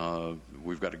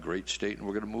 We've got a great state, and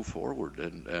we're going to move forward.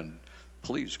 And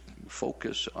please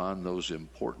focus on those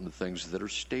important things that are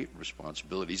state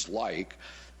responsibilities, like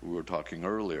we were talking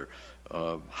earlier,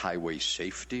 highway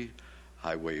safety,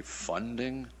 highway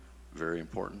funding, very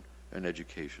important, and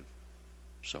education.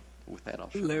 So with that, I'll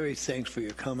shut Larry, thanks for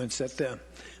your comments. That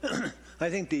I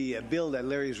think the bill that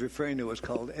Larry is referring to was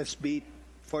called SB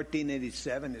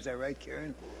 1487. Is that right,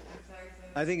 Karen?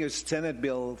 I think it's Senate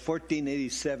Bill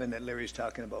 1487 that Larry's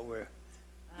talking about, where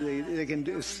they can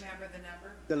do.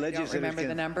 The I don't remember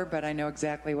the number, but I know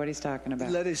exactly what he's talking about.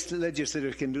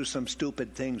 Legislators can do some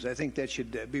stupid things. I think that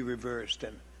should be reversed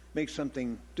and make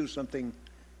something, do something,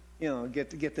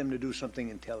 get them to do something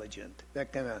intelligent.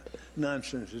 That kind of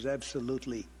nonsense is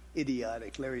absolutely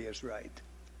idiotic. Larry is right.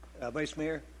 Vice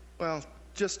Mayor? Well,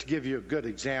 just to give you a good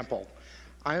example,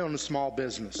 I own a small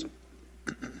business.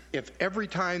 If every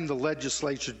time the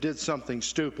legislature did something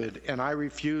stupid and I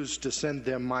refused to send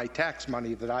them my tax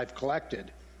money that I've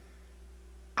collected,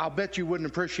 I'll bet you wouldn't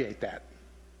appreciate that.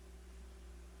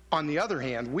 On the other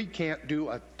hand, we can't do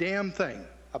a damn thing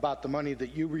about the money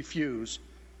that you refuse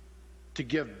to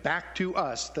give back to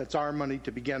us that's our money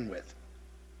to begin with.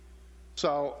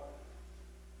 So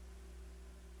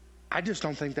I just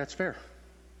don't think that's fair.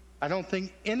 I don't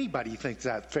think anybody thinks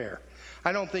that's fair.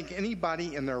 I don't think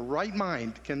anybody in their right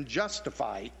mind can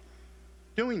justify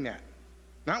doing that.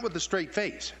 Not with a straight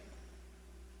face.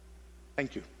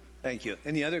 Thank you. Thank you.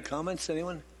 Any other comments,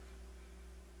 anyone?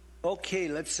 Okay,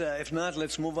 let's, if not,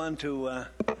 let's move on to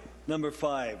number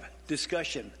 5,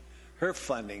 discussion, HERF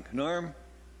funding. Norm?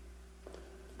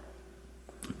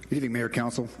 Good evening, Mayor,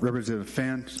 Council, Representative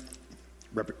Fan.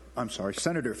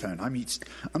 Senator Fan.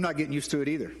 I'm not getting used to it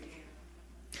either.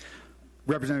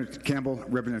 Representative Campbell,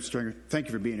 Representative Stringer, thank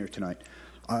you for being here tonight.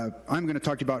 I'm going to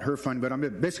talk to you about HERF funding, but I'm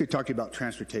going to basically talk to you about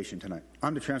transportation tonight.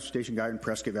 I'm the transportation guy in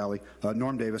Prescott Valley.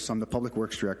 Norm Davis, I'm the Public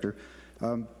Works Director.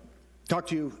 Talk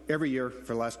to you every year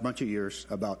for the last bunch of years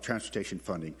about transportation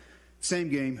funding. Same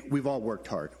game, we've all worked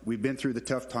hard. We've been through the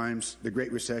tough times, the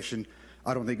Great Recession.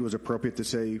 I don't think it was appropriate to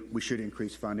say we should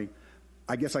increase funding.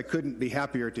 I guess I couldn't be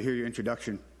happier to hear your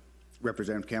introduction,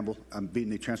 Representative Campbell. I'm being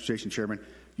the transportation chairman.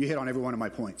 You hit on every one of my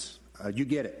points. You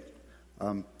get it.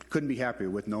 Couldn't be happier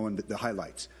with knowing the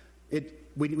highlights.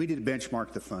 We did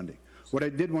benchmark the funding. What I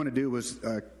did want to do was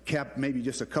cap maybe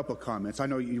just a couple comments. I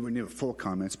know you wouldn't have full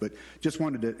comments, but just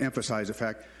wanted to emphasize the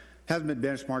fact hasn't been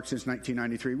benchmarked since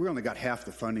 1993. We only got half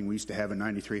the funding we used to have in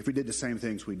 93. If we did the same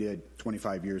things we did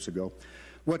 25 years ago.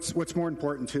 What's more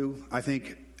important too, I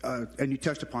think, and you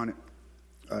touched upon it,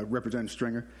 Representative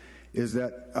Stringer, is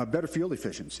that better fuel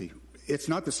efficiency. It's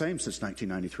not the same since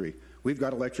 1993. We've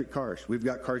got electric cars. We've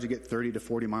got cars that get 30 to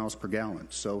 40 miles per gallon.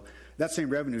 So that same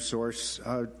revenue source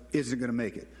isn't going to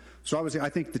make it. So obviously, I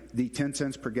think the 10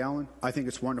 cents per gallon, I think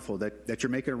it's wonderful that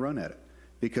you're making a run at it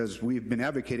because we've been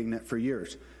advocating that for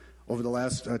years. Over the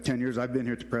last 10 years I've been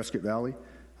here at the Prescott Valley,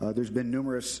 there's been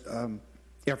numerous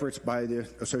efforts by the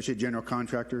Associated General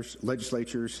Contractors,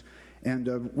 legislatures,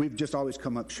 and we've just always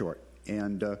come up short.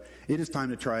 And it is time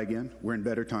to try again. We're in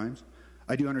better times.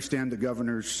 I do understand the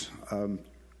governor's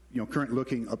current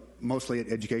looking mostly at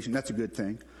education. That's a good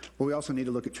thing. But we also need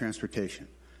to look at transportation.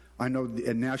 I know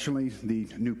nationally the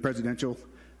new presidential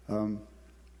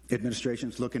administration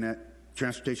is looking at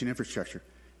transportation infrastructure.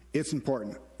 It's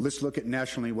important. Let's look at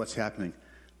nationally what's happening.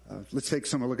 Let's take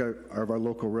some look at our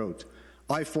local roads.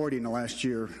 I-40 in the last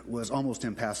year was almost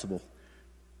impassable.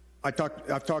 I've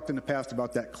talked in the past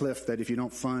about that cliff that if you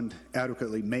don't fund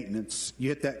adequately maintenance, you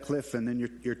hit that cliff and then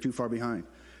you're too far behind.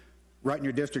 Right in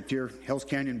your district here, Hells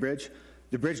Canyon Bridge,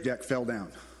 the bridge deck fell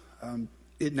down.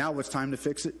 Now it's time to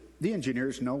fix it. The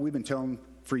engineers know. We've been telling them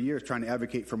for years, trying to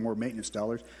advocate for more maintenance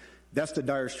dollars. That's the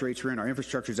dire straits we're in. Our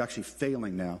infrastructure is actually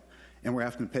failing now, and we're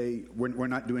having to pay. We're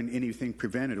not doing anything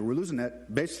preventative. We're losing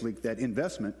that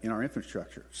investment in our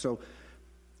infrastructure. So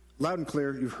loud and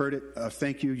clear, you've heard it.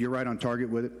 Thank you. You're right on target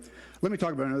with it. Let me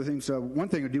talk about another thing. So one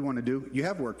thing I do want to do, you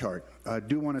have worked hard. I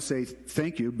do want to say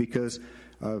thank you because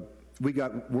we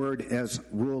got word as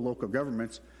rural local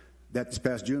governments that this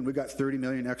past June we got $30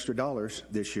 million extra dollars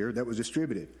this year that was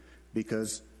distributed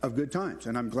because of good times,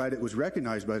 and I'm glad it was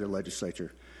recognized by the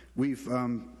legislature. We've,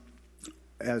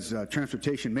 as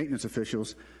transportation maintenance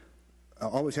officials,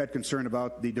 always had concern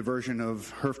about the diversion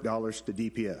of HERF dollars to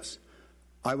DPS.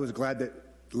 I was glad that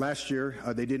last year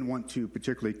they didn't want to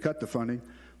particularly cut the funding,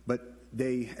 but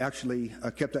they actually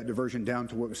kept that diversion down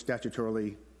to what was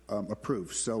statutorily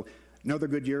approved. So another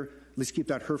good year. Let's keep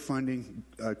that HERF funding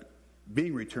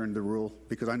being returned to rural,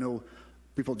 because I know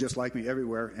people just like me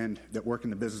everywhere and that work in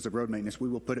the business of road maintenance. We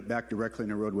will put it back directly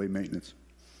into roadway maintenance.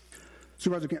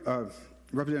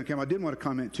 Representative Campbell, I did want to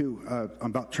comment too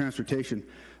about transportation.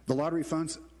 The lottery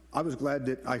funds, I was glad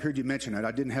that I heard you mention it.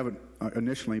 I didn't have it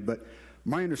initially, but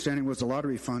my understanding was the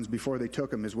lottery funds before they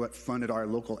took them is what funded our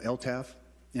local LTAF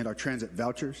and our transit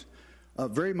vouchers.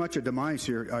 Very much a demise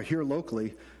here. Here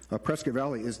locally, Prescott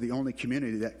Valley is the only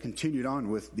community that continued on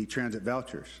with the transit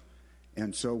vouchers.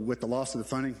 And so with the loss of the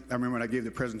funding, I remember when I gave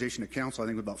the presentation to council, I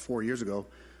think it was about 4 years ago,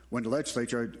 when the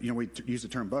legislature, we used the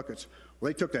term buckets. Well,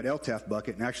 they took that LTAF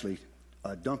bucket and actually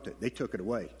dumped it. They took it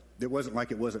away. It wasn't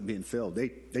like it wasn't being filled.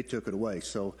 They took it away.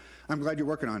 So I'm glad you're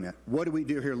working on that. What do we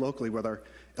do here locally with our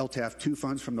LTAF 2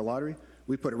 funds from the lottery?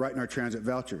 We put it right in our transit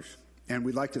vouchers. And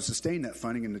we'd like to sustain that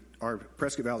funding, and our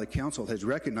Prescott Valley Council has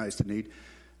recognized the need.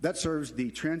 That serves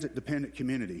the transit-dependent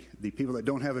community, the people that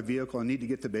don't have a vehicle and need to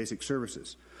get the basic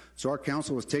services. So our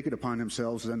council has taken it upon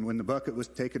themselves, and when the bucket was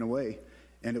taken away,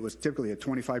 and it was typically a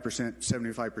 25%,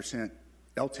 75%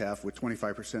 LTAF with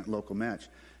 25% local match,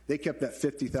 They kept that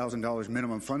 $50,000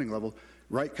 minimum funding level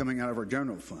right coming out of our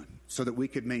general fund so that we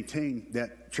could maintain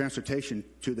that transportation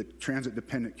to the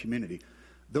transit-dependent community.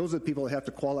 Those are the people that have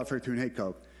to qualify through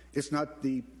NACOG. It's not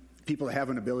the people that have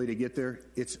an ability to get there.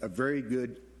 It's a very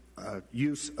good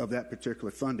use of that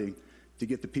particular funding to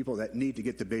get the people that need to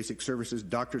get the basic services,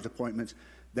 doctor's appointments,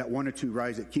 that 1 or 2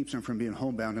 rides that keeps them from being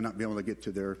homebound and not being able to get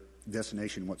to their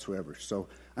destination whatsoever. So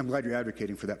I'm glad you're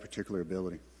advocating for that particular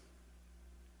ability.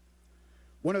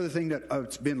 One other thing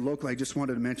that's been local I just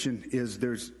wanted to mention is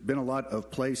there's been a lot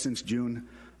of play since June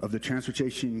of the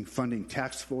Transportation Funding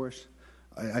Task Force.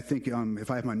 I think if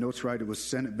I have my notes right, it was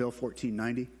Senate Bill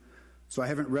 1490. So I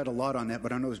haven't read a lot on that,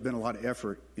 but I know there's been a lot of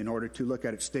effort in order to look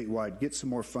at it statewide, get some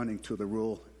more funding to the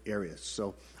rural areas.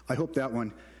 So I hope that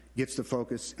one gets the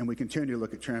focus, and we continue to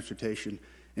look at transportation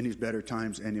in these better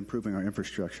times and improving our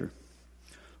infrastructure.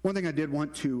 One thing I did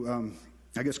want to,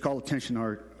 call attention to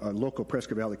our local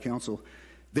Prescott Valley Council.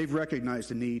 They've recognized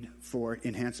the need for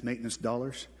enhanced maintenance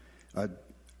dollars.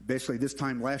 Basically, this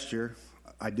time last year,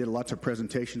 I did lots of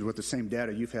presentations with the same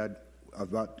data you've had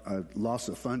about loss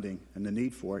of funding and the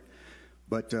need for it.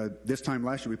 But this time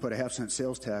last year, we put a half-cent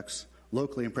sales tax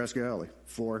locally in Prescott Valley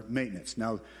for maintenance.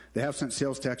 Now, the half-cent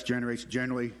sales tax generates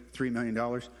generally $3 million.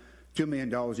 $2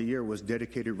 million a year was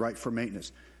dedicated right for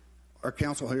maintenance. Our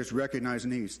council here has recognized the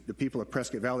needs. The people of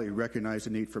Prescott Valley recognize the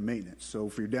need for maintenance. So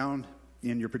if you're down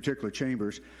in your particular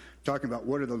chambers talking about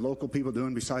what are the local people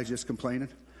doing besides just complaining,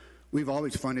 we've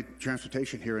always funded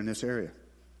transportation here in this area.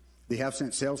 The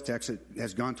half-cent sales tax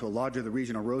has gone to a lot of the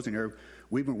regional roads in here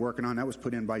we've been working on. That was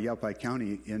put in by Yavapai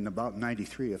County in about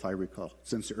 93, if I recall,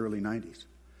 since the early 90s.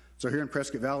 So here in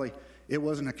Prescott Valley, it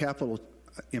wasn't a capital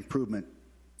improvement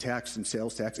tax and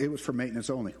sales tax. It was for maintenance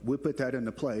only. We put that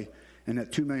into play, and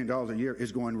that $2 million a year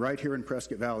is going right here in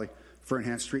Prescott Valley for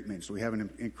enhanced street maintenance. So we have an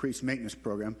increased maintenance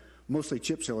program, mostly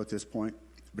chip seal at this point,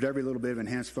 but every little bit of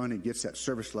enhanced funding gets that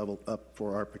service level up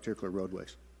for our particular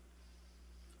roadways.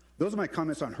 Those are my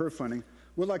comments on HERF funding.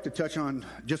 We'd like to touch on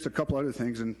just a couple other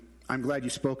things, and I'm glad you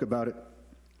spoke about it.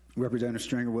 Representative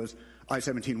Stringer was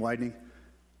I-17 widening.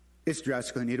 It's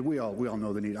drastically needed. We all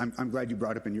know the need. I'm glad you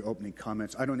brought it up in your opening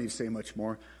comments. I don't need to say much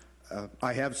more.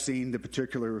 I have seen the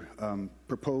particular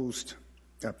proposed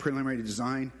preliminary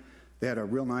design. They had a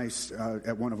real nice,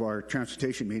 at one of our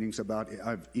transportation meetings about,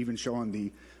 I've even shown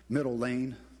the middle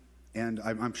lane, and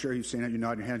I'm sure you've seen it. You're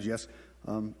nodding your hands, yes.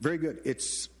 Very good.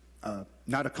 It's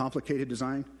not a complicated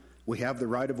design. We have the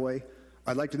right-of-way.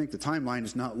 I'd like to think the timeline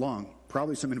is not long.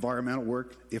 Probably some environmental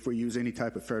work if we use any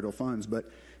type of federal funds,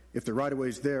 but if the right-of-way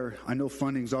is there, I know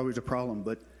funding is always a problem,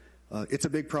 but it's a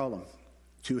big problem.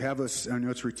 To have us, I know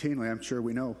it's routinely, I'm sure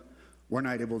we know, we're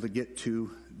not able to get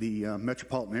to the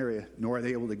metropolitan area, nor are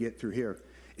they able to get through here.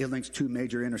 It links 2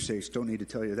 major interstates, don't need to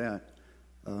tell you that.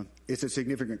 It's a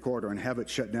significant corridor, and have it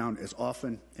shut down as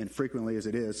often and frequently as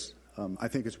it is, I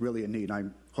think it's really a need. I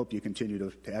hope you continue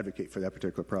to advocate for that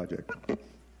particular project.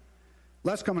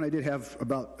 Last comment I did have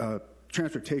about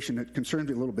transportation that concerns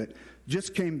me a little bit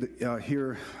just came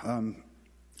here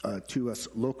to us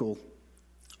local.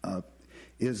 I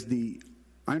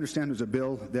understand there's a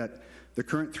bill that the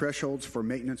current thresholds for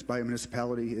maintenance by a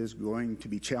municipality is going to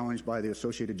be challenged by the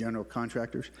Associated General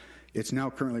Contractors. It's now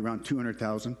currently around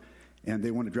 $200,000, and they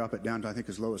want to drop it down to I think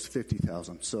as low as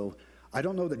 $50,000. So I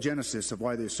don't know the genesis of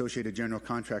why the Associated General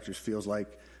Contractors feels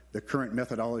like the current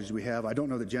methodologies we have. I don't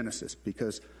know the genesis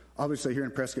because obviously here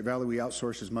in Prescott Valley we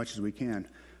outsource as much as we can.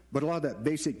 But a lot of that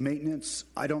basic maintenance,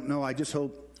 I don't know. I just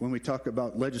hope when we talk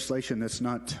about legislation that's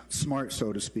not smart,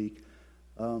 so to speak,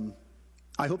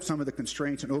 I hope some of the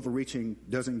constraints and overreaching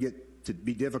doesn't get to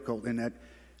be difficult in that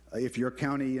if you're a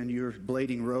county and you're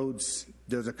blading roads,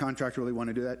 does a contractor really want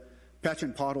to do that?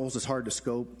 Patching potholes is hard to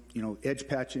scope, edge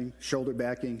patching, shoulder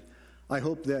backing. I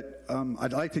hope that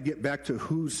I'd like to get back to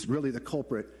who's really the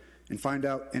culprit and find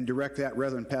out and direct that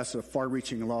rather than pass a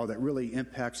far-reaching law that really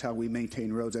impacts how we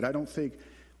maintain roads that I don't think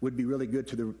would be really good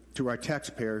to our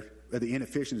taxpayer, the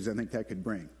inefficiencies I think that could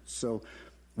bring. So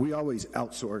we always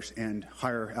outsource and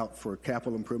hire out for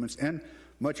capital improvements and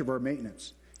much of our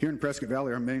maintenance. Here in Prescott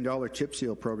Valley, our $1 million chip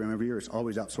seal program every year is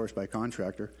always outsourced by a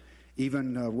contractor.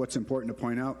 Even what's important to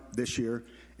point out this year,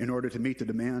 in order to meet the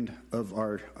demand of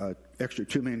our extra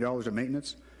 $2 million of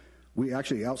maintenance, we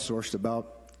actually outsourced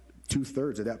about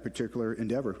 2/3 of that particular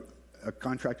endeavor. A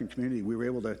contracting community, we were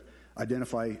able to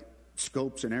identify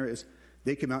scopes and areas.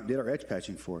 They came out and did our edge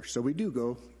patching for us. So we do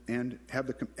go and have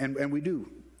and we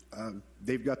do.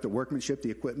 They've got the workmanship,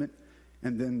 the equipment,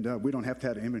 and then we don't have to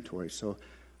have an inventory. So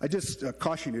I just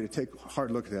caution you to take a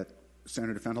hard look at that,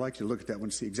 Senator Fenn. I'd like you to look at that one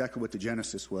and see exactly what the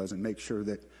genesis was and make sure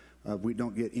that we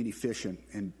don't get inefficient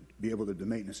and be able to the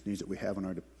maintenance needs that we have on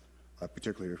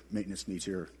particular maintenance needs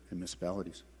here in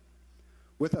municipalities.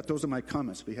 With that, those are my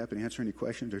comments. I'd be happy to answer any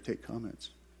questions or take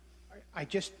comments. I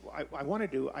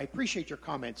wanted to, I appreciate your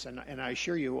comments, and I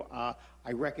assure you,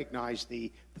 I recognize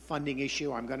the funding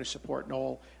issue. I'm going to support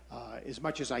Noel as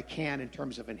much as I can in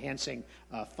terms of enhancing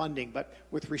funding. But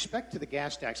with respect to the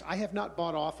gas tax, I have not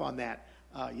bought off on that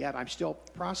yet. I'm still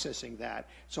processing that.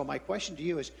 So my question to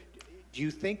you is, do you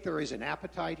think there is an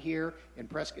appetite here in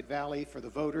Prescott Valley for the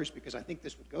voters? Because I think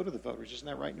this would go to the voters. Isn't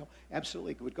that right? No,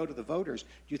 absolutely. It would go to the voters. Do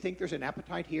you think there's an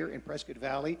appetite here in Prescott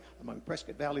Valley, among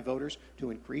Prescott Valley voters,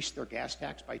 to increase their gas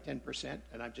tax by 10%?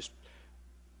 And I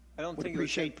don't would think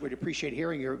appreciate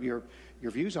hearing your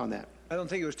views on that. I don't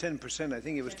think it was 10%. I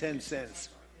think it was 10 cents.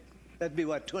 That'd be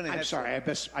what, 2.5 cents? I'm sorry, I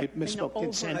misspoke.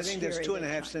 10 cents. I think that's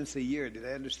 2.5 cents a year. Did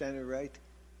I understand it right?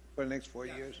 For the next 4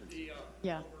 years?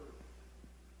 Yeah.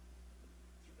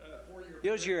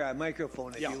 Use your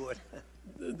microphone if you would.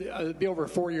 It'd be over a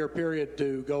 4-year period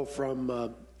to go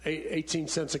from 18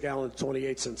 cents a gallon to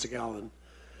 28 cents a gallon.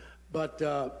 But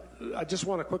I just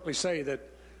want to quickly say that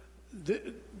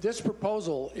this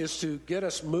proposal is to get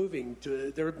us moving.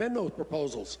 There have been no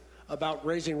proposals about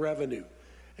raising revenue.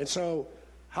 And so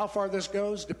how far this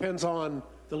goes depends on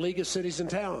the League of Cities and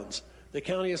Towns, the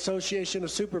County Association of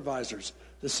Supervisors,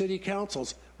 the city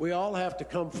councils. We all have to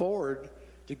come forward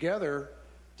together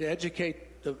to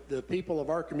educate the people of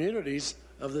our communities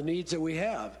of the needs that we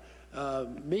have.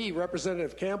 Me,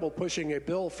 Representative Campbell, pushing a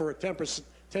bill for a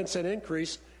 10-cent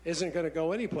increase isn't going to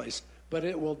go anyplace, but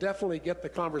it will definitely get the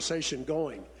conversation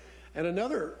going. And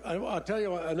I'll tell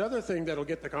you another thing that'll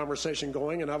get the conversation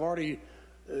going, and I've already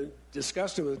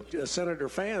discussed it with Senator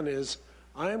Fan, is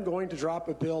I am going to drop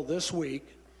a bill this week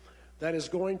that is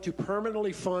going to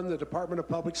permanently fund the Department of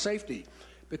Public Safety,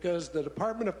 because the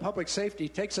Department of Public Safety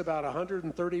takes about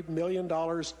 $130 million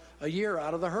a year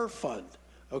out of the HERF fund,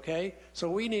 okay?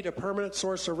 So we need a permanent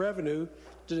source of revenue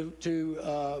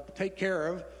to take care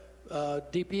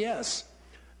of DPS.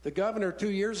 The governor 2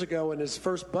 years ago in his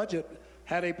first budget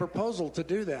had a proposal to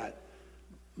do that.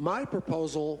 My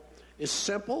proposal is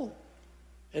simple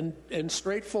and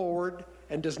straightforward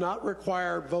and does not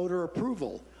require voter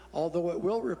approval, although it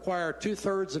will require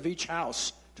 2/3 of each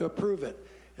house to approve it.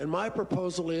 And my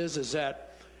proposal is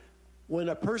that when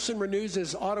a person renews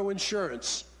his auto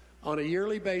insurance on a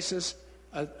yearly basis,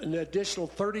 an additional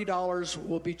 $30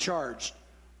 will be charged,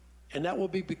 and that will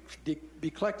be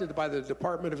collected by the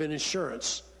Department of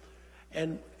Insurance.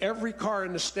 And every car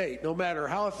in the state, no matter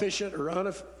how efficient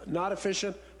or not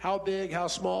efficient, how big, how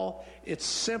small, it's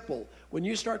simple. When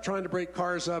you start trying to break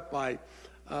cars up by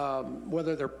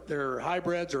whether they're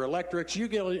hybrids or electrics, you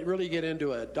really get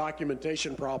into a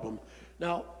documentation problem.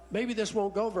 Now, maybe this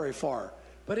won't go very far,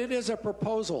 but it is a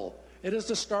proposal. It is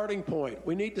the starting point.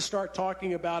 We need to start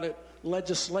talking about it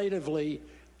legislatively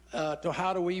to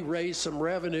how do we raise some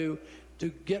revenue to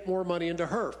get more money into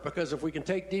HERF, because if we can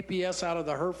take DPS out of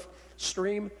the HERF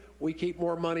stream, we keep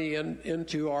more money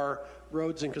into our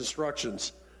roads and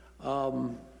constructions. I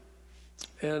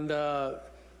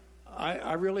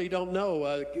really don't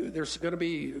know. There's going to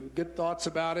be good thoughts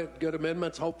about it, good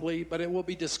amendments, hopefully, but it will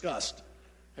be discussed.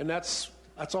 And that's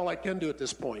all I can do at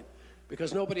this point,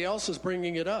 because nobody else is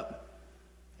bringing it up.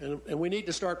 And we need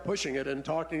to start pushing it and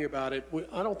talking about it.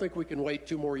 I don't think we can wait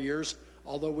 2 more years,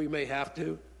 although we may have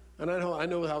to. And I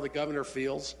know how the governor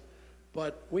feels,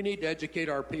 but we need to educate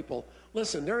our people.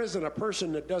 Listen, there isn't a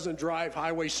person that doesn't drive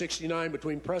Highway 69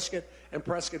 between Prescott and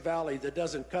Prescott Valley that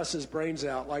doesn't cuss his brains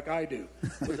out like I do.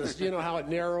 With this, you know how it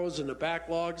narrows and the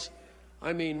backlogs?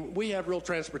 I mean, we have real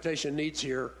transportation needs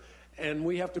here, and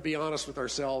we have to be honest with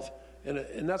ourselves.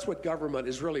 And that's what government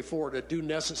is really for, to do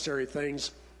necessary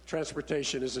things.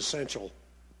 Transportation is essential.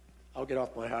 I'll get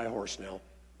off my high horse now.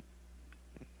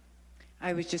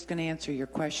 I was just going to answer your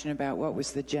question about what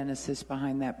was the genesis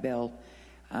behind that bill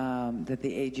that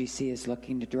the AGC is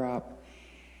looking to drop.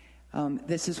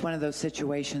 This is one of those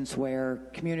situations where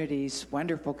communities,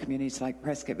 wonderful communities like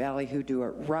Prescott Valley who do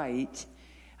it right,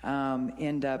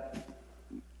 end up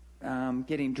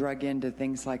getting drug into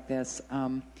things like this.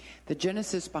 The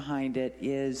genesis behind it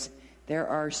is there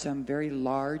are some very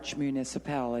large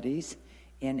municipalities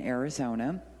in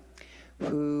Arizona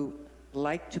who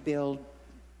like to build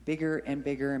bigger and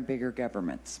bigger and bigger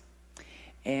governments.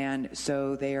 And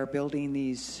so they are building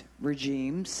these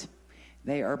regimes.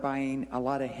 They are buying a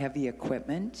lot of heavy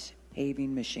equipment,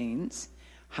 paving machines,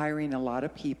 hiring a lot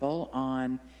of people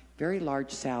on very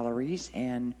large salaries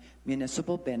and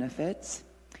municipal benefits.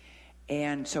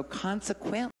 And so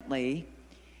consequently,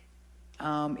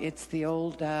 it's the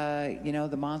old,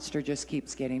 the monster just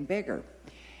keeps getting bigger.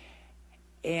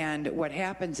 And what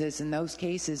happens is, in those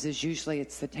cases, is usually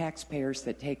it's the taxpayers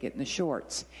that take it in the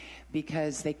shorts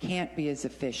because they can't be as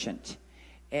efficient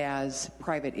as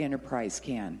private enterprise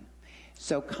can.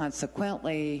 So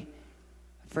consequently,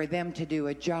 for them to do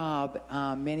a job,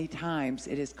 many times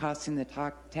it is costing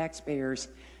the taxpayers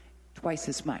twice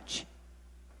as much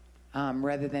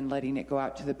rather than letting it go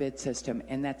out to the bid system.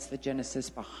 And that's the genesis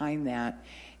behind that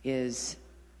is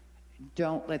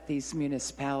don't let these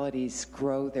municipalities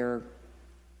grow their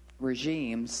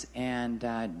regimes and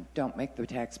don't make the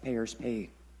taxpayers pay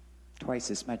twice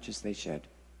as much as they should.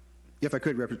 If I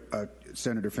could,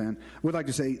 Senator Fan, would like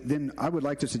to say, then I would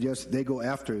like to suggest they go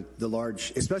after the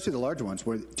large, especially the large ones,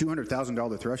 where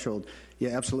 $200,000 threshold,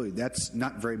 yeah, absolutely. That's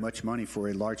not very much money for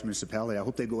a large municipality. I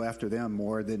hope they go after them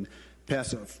more than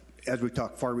pass, as we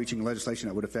talk, far-reaching legislation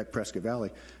that would affect Prescott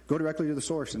Valley. Go directly to the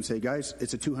source and say, guys,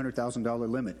 it's a $200,000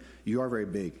 limit. You are very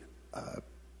big.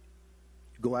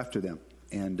 Go after them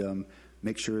and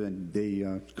make sure that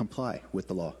they comply with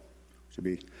the law. Should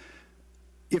be.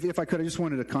 If I could, I just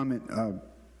wanted to comment.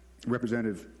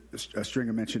 Representative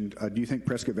Stringer mentioned, do you think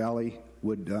Prescott Valley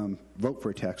would vote for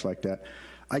a tax like that?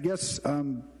 I guess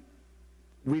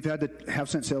we've had the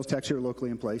half-cent sales tax here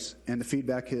locally in place, and the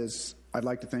feedback has, I'd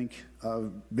like to think,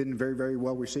 been very, very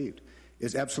well received.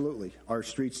 Is absolutely our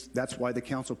streets. That's why the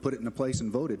council put it into place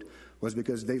and voted, was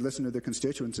because they listened to their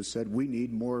constituents and said we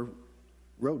need more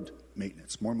road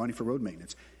maintenance, more money for road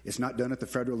maintenance. It's not done at the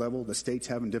federal level. The state's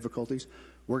having difficulties.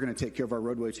 We're going to take care of our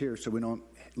roadways here so we don't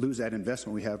lose that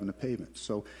investment we have in the pavement.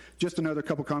 So just another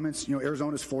couple comments. You know,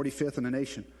 Arizona's 45th in the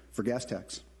nation for gas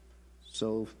tax.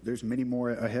 So there's many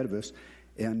more ahead of us.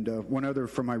 And one other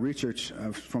from my research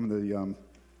from the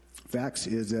facts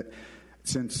is that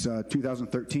since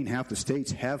 2013, half the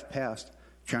states have passed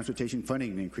transportation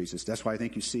funding increases. That's why I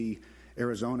think you see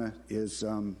Arizona is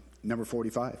number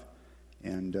 45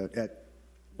 and at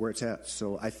where it's at.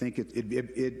 So I think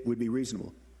it would be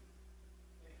reasonable.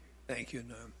 Thank you,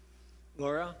 Norm.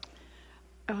 Laura?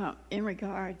 In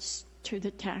regards to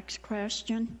the tax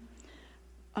question,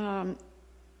 I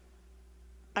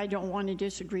don't want to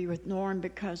disagree with Norm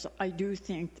because I do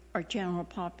think our general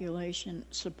population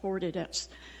supported us.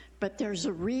 But there's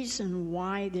a reason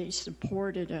why they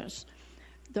supported us.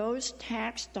 Those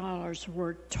tax dollars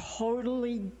were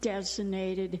totally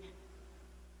designated,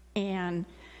 and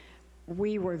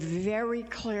we were very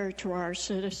clear to our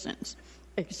citizens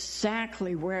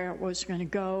exactly where it was going to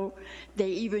go. They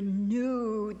even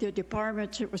knew the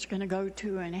departments it was going to go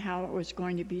to and how it was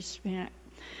going to be spent.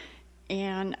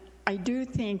 And I do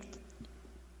think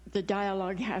the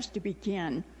dialogue has to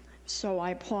begin. So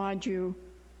I applaud you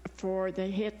for the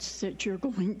hits that you're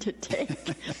going to take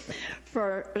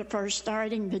for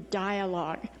starting the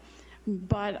dialogue.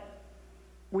 But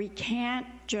we can't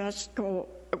just go,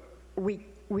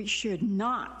 we should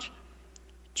not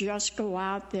just go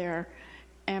out there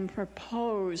and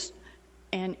propose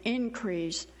an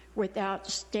increase without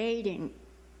stating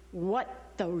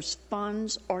what those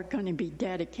funds are going to be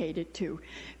dedicated to,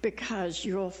 because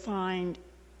you'll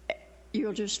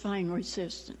just find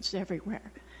resistance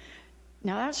everywhere.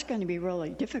 Now that's going to be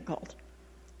really difficult.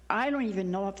 I don't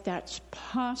even know if that's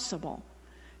possible,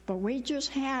 but we just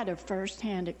had a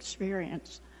first-hand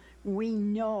experience. We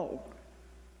know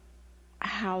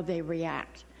how they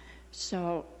react.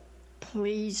 So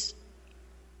please,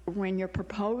 when you're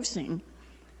proposing,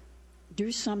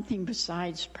 do something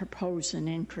besides propose an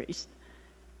increase.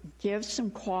 Give some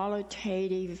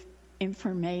qualitative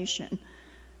information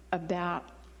about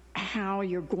how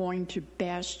you're going to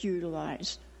best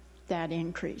utilize that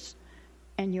increase.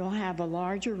 And you'll have a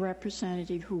larger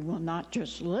representative who will not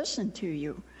just listen to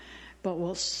you, but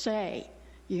will say,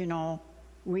 you know,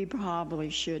 we probably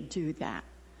should do that.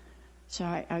 So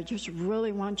I just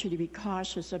really want you to be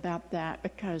cautious about that,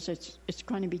 because it's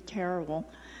going to be terrible.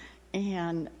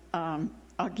 And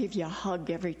I'll give you a hug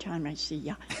every time I see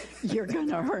you. You're going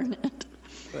to earn it.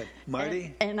 Good.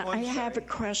 Marty? And I have a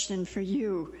question for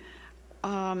you.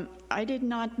 I did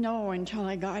not know until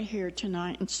I got here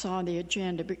tonight and saw the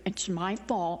agenda. It's my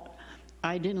fault.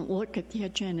 I didn't look at the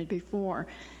agenda before,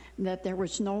 that there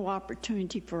was no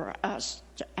opportunity for us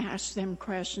to ask them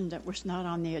questions that was not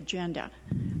on the agenda.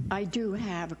 I do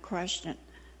have a question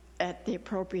at the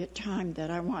appropriate time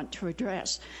that I want to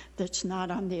address that's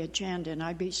not on the agenda, and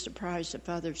I'd be surprised if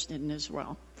others didn't as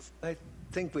well. I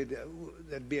think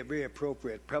that'd be very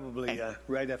appropriate, probably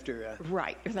right after...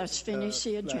 right. Let's finish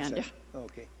the agenda.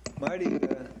 Okay. Marty?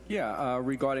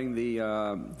 Regarding the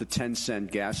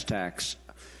 10-cent gas tax.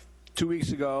 2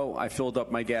 weeks ago, I filled up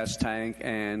my gas tank,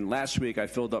 and last week I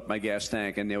filled up my gas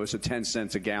tank, and there was a 10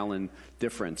 cents a gallon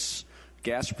difference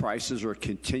gas prices are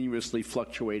continuously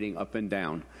fluctuating up and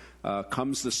down.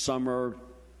 Comes the summer,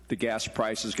 the gas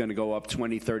price is going to go up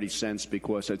 20, 30 cents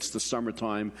because it's the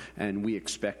summertime and we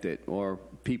expect it, or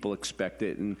people expect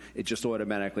it, and it just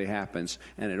automatically happens.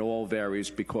 And it all varies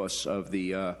because of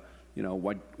the,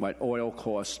 what oil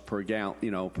costs per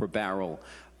per barrel.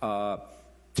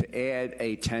 To add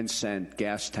a 10-cent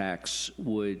gas tax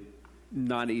would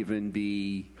not even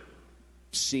be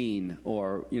seen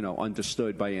or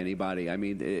understood by anybody. I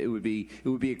mean, it would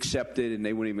be accepted and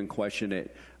they wouldn't even question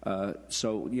it.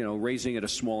 So raising it a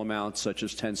small amount, such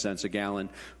as 10 cents a gallon,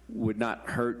 would not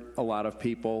hurt a lot of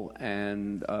people.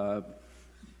 And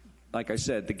like I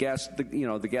said, the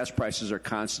gas prices are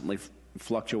constantly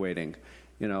fluctuating.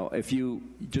 If you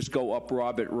just go up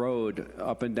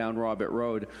and down Robert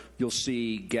Road, you'll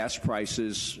see gas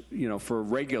prices, for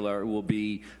regular will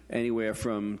be anywhere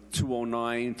from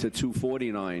 $2.09 to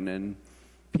 $2.49, and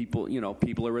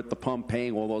people are at the pump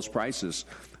paying all those prices.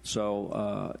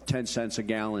 So 10 cents a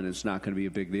gallon is not going to be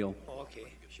a big deal. Oh, okay,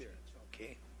 sure,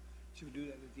 okay. Should we do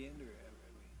that at the end,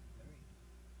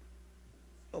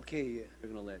 or okay? You're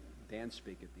going to let Dan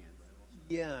speak at the end, right?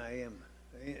 Yeah, I am.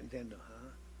 I intend to.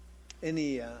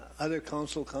 Any other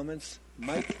council comments?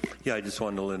 Mike? Yeah, I just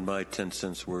wanted to lend my 10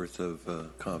 cents worth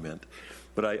of comment.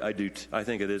 But I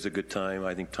think it is a good time.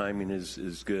 I think timing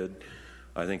is good.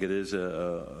 I think it is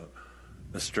a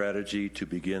strategy to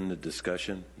begin the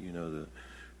discussion, the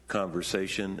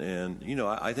conversation. And,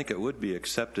 I think it would be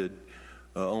accepted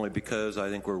only because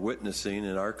I think we're witnessing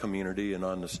in our community and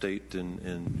on the state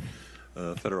and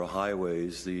federal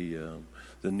highways the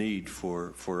need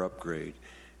for upgrade.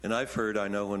 And I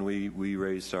know when we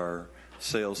raised our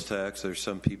sales tax, there's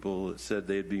some people that said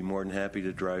they'd be more than happy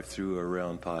to drive through a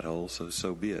round pothole,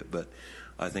 so be it. But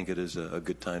I think it is a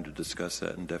good time to discuss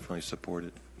that and definitely support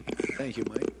it. Thank you,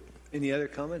 Mike. Any other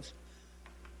comments?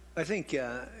 I think,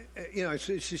 it's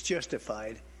just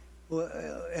justified. Well,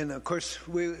 and of course,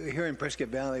 here in Prescott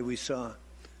Valley, we saw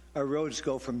our roads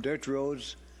go from dirt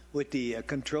roads with the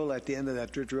control at the end of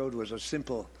that dirt road was a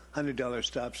simple $100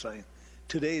 stop sign.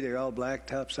 Today, they're all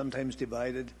blacktop, sometimes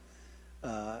divided.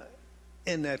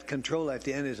 And that control at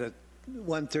the end is a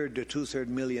 $1/3 to $2/3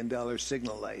 million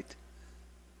signal light,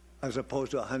 as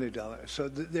opposed to $100. So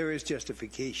there is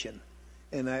justification.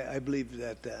 And I believe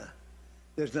that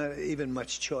there's not even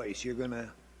much choice. You're going to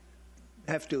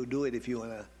have to do it if you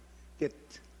want to get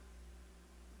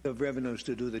the revenues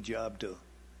to do the job to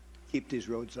keep these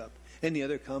roads up. Any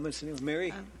other comments?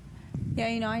 Mary?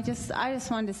 Yeah, I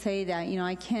just wanted to say that,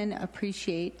 I can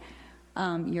appreciate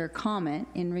your comment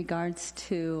in regards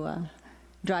to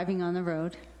driving on the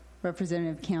road,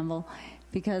 Representative Campbell,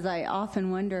 because I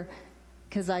often wonder,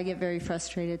 because I get very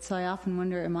frustrated, so I often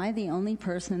wonder, am I the only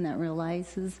person that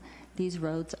realizes these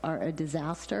roads are a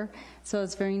disaster? So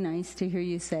it's very nice to hear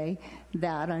you say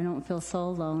that. I don't feel so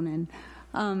alone.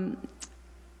 And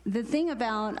the thing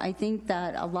about, I think,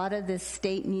 that a lot of this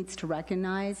state needs to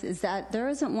recognize is that there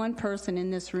isn't one person in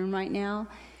this room right now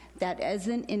that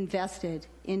isn't invested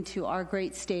into our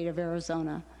great state of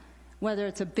Arizona. Whether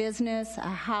it's a business, a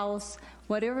house,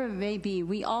 whatever it may be,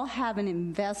 we all have an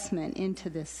investment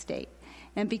into this state.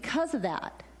 And because of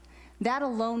that, that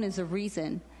alone is a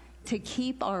reason to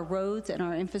keep our roads and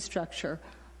our infrastructure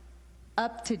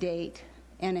up to date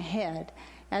and ahead.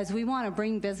 As we want to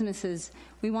bring businesses,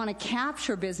 we want to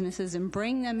capture businesses and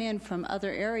bring them in from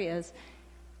other areas,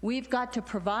 we've got to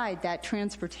provide that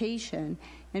transportation.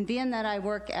 And being that I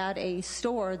work at a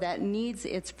store that needs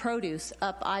its produce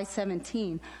up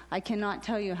I-17, I cannot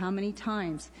tell you how many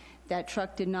times that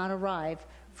truck did not arrive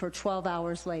for 12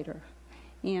 hours later.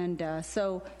 And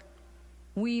so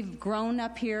we've grown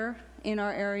up here in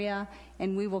our area,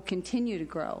 and we will continue to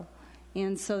grow.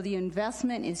 And so the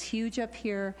investment is huge up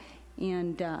here.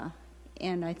 And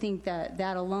I think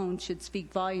that alone should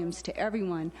speak volumes to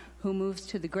everyone who moves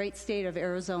to the great state of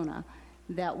Arizona,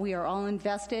 that we are all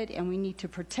invested and we need to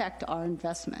protect our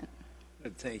investment.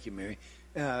 Thank you, Mary.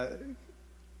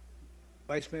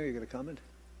 Vice Mayor, you got a comment?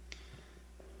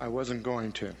 I wasn't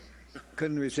going to.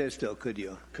 Couldn't resist, though, could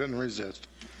you? Couldn't resist.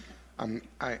 I'm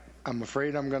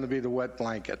afraid I'm going to be the wet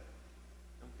blanket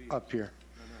up here.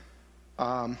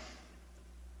 I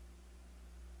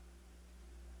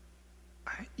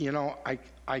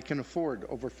can afford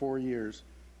over 4 years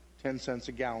 10 cents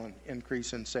a gallon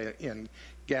increase in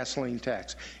gasoline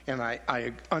tax. And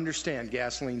I understand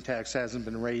gasoline tax hasn't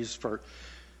been raised for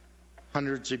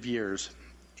hundreds of years,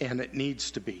 and it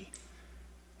needs to be.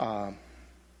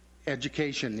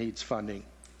 Education needs funding.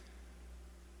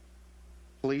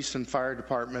 Police and fire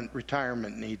department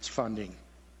retirement needs funding.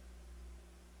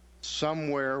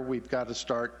 Somewhere we've got to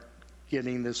start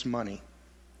getting this money.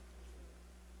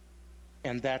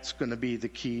 And that's going to be the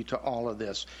key to all of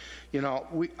this. You know,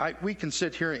 we can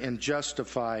sit here and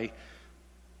justify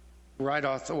right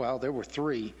off well, there were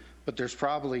 3, but there's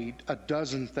probably a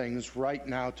dozen things right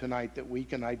now tonight that we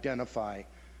can identify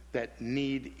that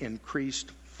need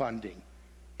increased funding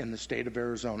in the state of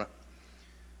Arizona.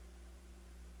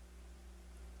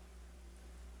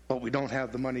 But we don't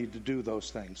have the money to do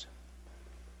those things.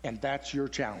 And that's your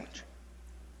challenge.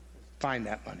 Find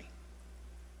that money.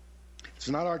 It's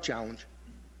not our challenge.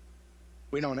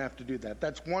 We don't have to do that.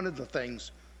 That's one of the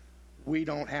things we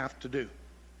don't have to do.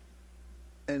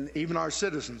 And even our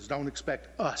citizens don't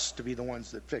expect us to be the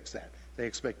ones that fix that. They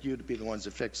expect you to be the ones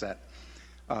that fix that.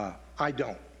 I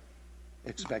don't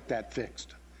expect that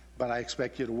fixed, but I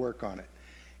expect you to work on it.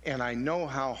 And I know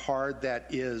how hard that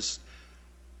is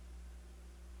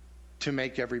to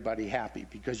make everybody happy,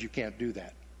 because you can't do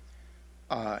that.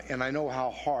 And I know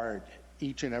how hard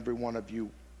each and every one of you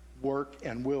work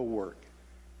and will work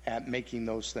at making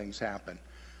those things happen.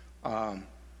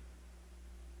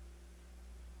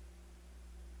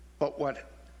 But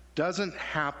what doesn't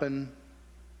happen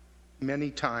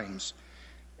many times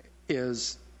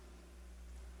is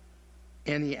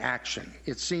any action.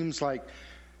 It seems like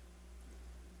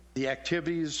the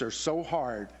activities are so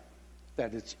hard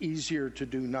that it's easier to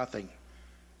do nothing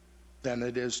than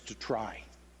it is to try.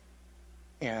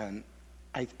 And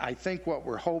I think what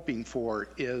we're hoping for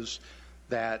is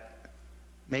that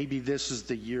maybe this is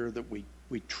the year that we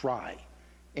try.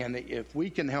 And if we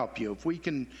can help you, if we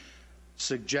can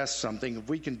suggest something, if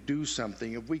we can do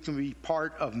something, if we can be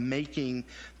part of making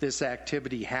this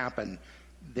activity happen,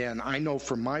 then I know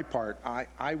for my part,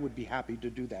 I would be happy to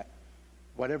do that,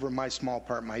 whatever my small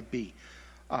part might be.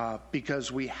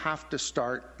 Because we have to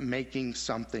start making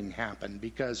something happen.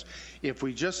 Because if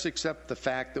we just accept the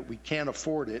fact that we can't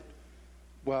afford it,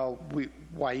 well,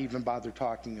 why even bother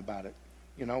talking about it?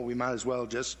 You know, we might as well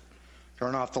just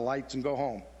turn off the lights and go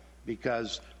home,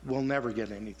 because we'll never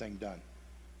get anything done.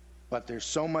 But there's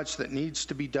so much that needs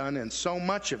to be done, and so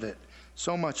much of it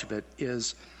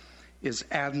is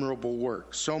admirable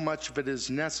work. So much of it is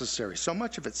necessary. So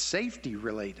much of it's safety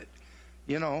related.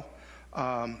 You know,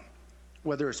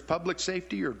 whether it's public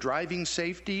safety or driving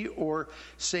safety or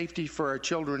safety for our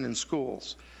children in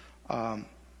schools.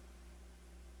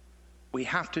 We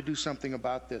have to do something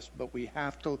about this, but we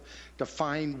have to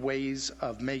find ways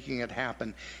of making it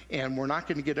happen. And we're not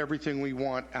going to get everything we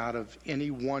want out of any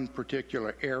one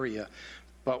particular area,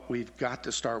 but we've got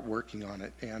to start working on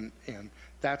it. And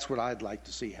that's what I'd like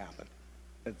to see happen.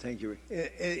 Thank you.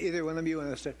 Either one of you want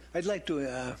to start? I'd like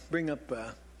to bring up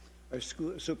our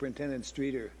school superintendent,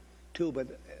 Streeter, too, but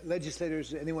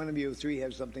legislators, any one of you 3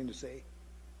 have something to say?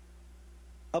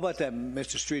 How about that,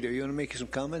 Mr. Streeter? You want to make some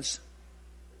comments?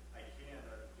 I can.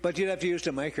 But you'd have to use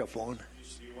the microphone.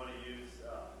 Do you want to use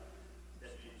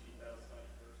Deputy Chief Valentine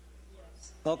first?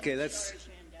 Yes. Okay,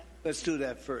 let's do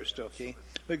that first, okay?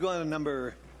 We go on to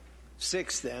number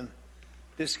 6 then.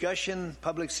 Discussion,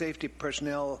 Public Safety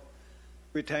Personnel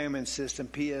Retirement System,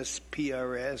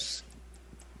 PSPRS.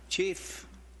 Chief,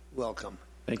 welcome.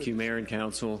 Thank you, Mayor and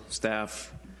Council,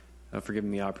 staff, for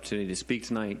giving me the opportunity to speak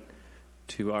tonight.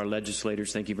 To our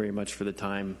legislators, thank you very much for the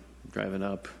time driving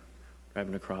up,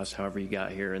 driving across, however you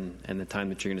got here, and the time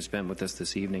that you're going to spend with us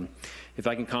this evening. If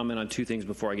I can comment on 2 things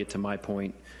before I get to my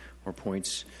point, or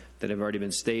points that have already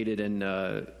been stated.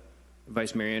 And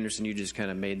Vice Mayor Anderson, you just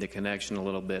kind of made the connection a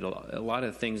little bit. A lot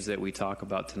of things that we talk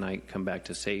about tonight come back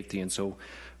to safety. And so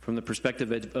from the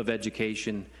perspective of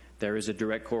education, there is a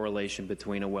direct correlation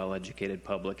between a well-educated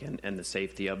public and the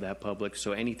safety of that public.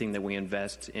 So anything that we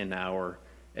invest in our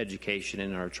education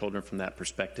and our children from that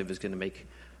perspective is going to make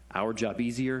our job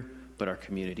easier, but our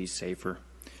communities safer.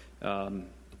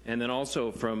 And then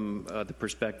also from the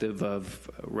perspective of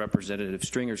Representative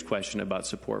Stringer's question about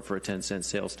support for a 10-cent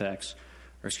sales tax,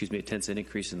 or excuse me, a 10-cent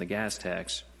increase in the gas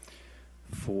tax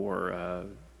for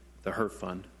the HERF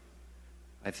fund.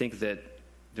 I think that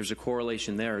there's a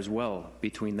correlation there as well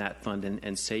between that fund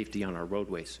and safety on our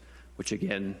roadways, which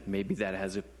again, maybe that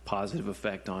has a positive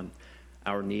effect on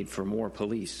our need for more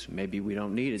police. Maybe we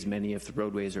don't need as many if the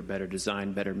roadways are better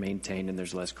designed, better maintained, and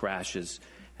there's less crashes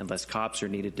and less cops are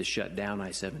needed to shut down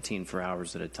I-17 for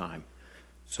hours at a time.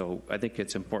 So I think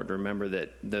it's important to remember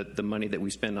that the money that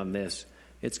we spend on this,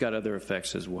 it's got other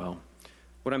effects as well.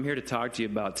 What I'm here to talk to you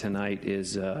about tonight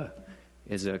is a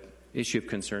issue of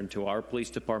concern to our police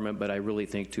department, but I really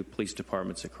think to police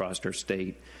departments across our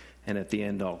state. And at the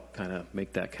end, I'll kind of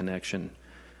make that connection.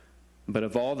 But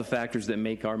of all the factors that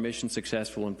make our mission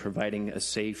successful in providing a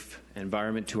safe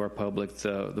environment to our public,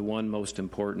 the one most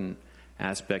important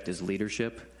aspect is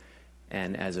leadership.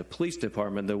 And as a police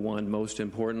department, the one most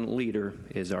important leader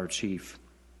is our chief.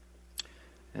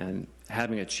 And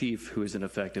having a chief who is an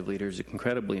effective leader is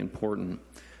incredibly important.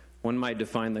 One might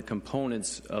define the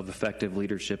components of effective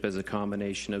leadership as a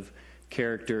combination of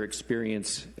character,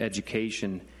 experience,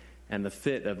 education, and the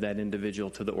fit of that individual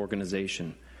to the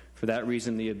organization. For that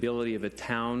reason, the ability of a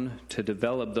town to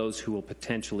develop those who will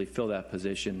potentially fill that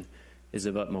position is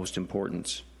of utmost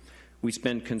importance. We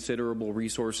spend considerable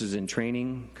resources in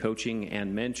training, coaching,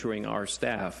 and mentoring our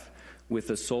staff with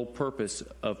the sole purpose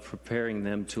of preparing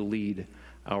them to lead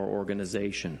our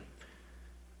organization.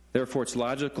 Therefore, it's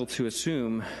logical to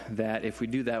assume that if we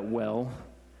do that well,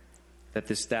 that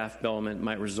this staff development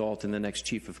might result in the next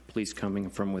chief of police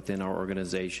coming from within our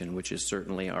organization, which is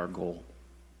certainly our goal.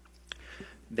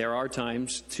 There are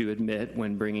times to admit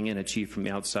when bringing in a chief from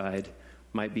the outside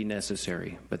might be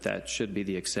necessary, but that should be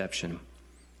the exception.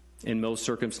 In most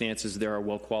circumstances, there are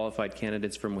well-qualified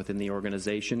candidates from within the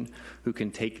organization who can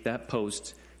take that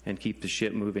post and keep the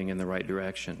ship moving in the right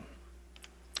direction.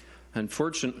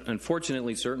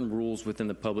 Unfortunately, certain rules within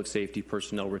the public safety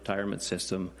personnel retirement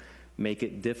system make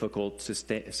it difficult to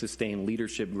sustain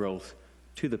leadership growth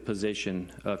to the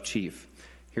position of chief.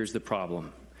 Here's the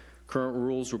problem. Current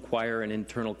rules require an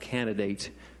internal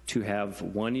candidate to have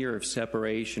 1 year of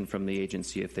separation from the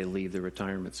agency if they leave the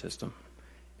retirement system.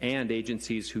 And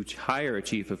agencies who hire a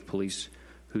chief of police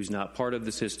who's not part of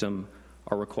the system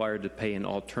are required to pay an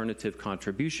alternative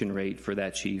contribution rate for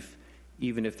that chief,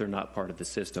 even if they're not part of the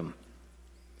system.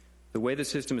 The way the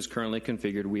system is currently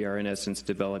configured, we are in essence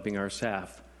developing our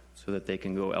staff so that they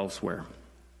can go elsewhere.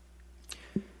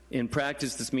 In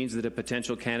practice, this means that a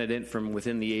potential candidate from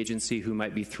within the agency who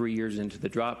might be 3 years into the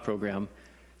drop program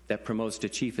that promotes to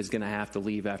chief is going to have to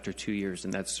leave after 2 years,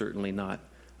 and that's certainly not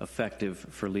effective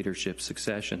for leadership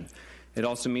succession. It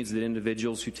also means that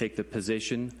individuals who take the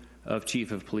position of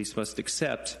chief of police must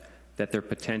accept that their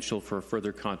potential for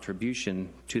further contribution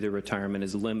to their retirement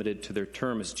is limited to their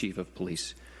term as chief of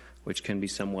police, which can be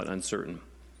somewhat uncertain.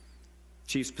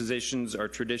 Chief's positions are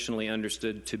traditionally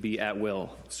understood to be at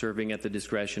will, serving at the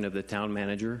discretion of the town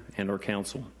manager and or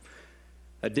council.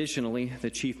 Additionally, the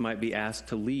chief might be asked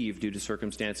to leave due to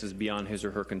circumstances beyond his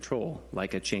or her control,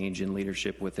 like a change in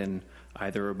leadership within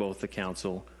either or both the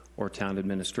council or town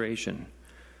administration.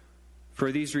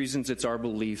 For these reasons, it's our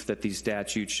belief that these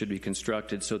statutes should be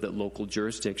constructed so that local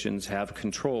jurisdictions have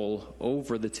control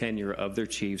over the tenure of their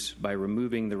chiefs by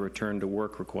removing the return to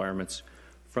work requirements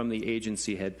from the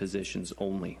agency head positions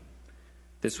only.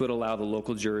 This would allow the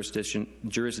local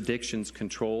jurisdictions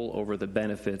control over the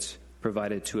benefits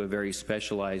provided to a very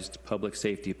specialized public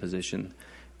safety position,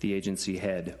 the agency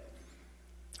head.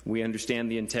 We understand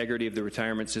the integrity of the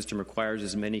retirement system requires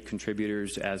as many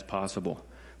contributors as possible,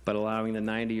 but allowing the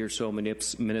 90 or so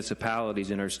municipalities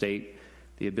in our state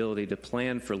the ability to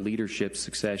plan for leadership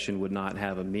succession would not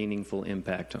have a meaningful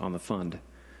impact on the fund.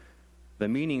 The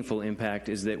meaningful impact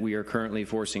is that we are currently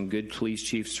forcing good police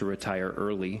chiefs to retire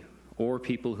early, or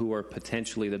people who are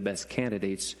potentially the best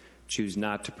candidates choose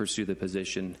not to pursue the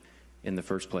position in the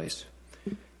first place.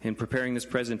 In preparing this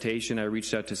presentation, I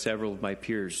reached out to several of my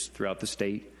peers throughout the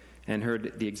state and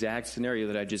heard the exact scenario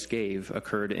that I just gave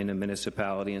occurred in a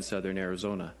municipality in southern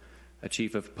Arizona. A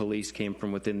chief of police came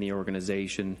from within the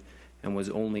organization and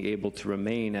was only able to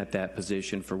remain at that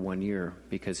position for 1 year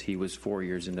because he was 4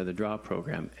 years into the drop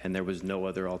program, and there was no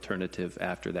other alternative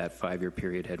after that 5-year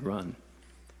period had run.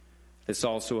 This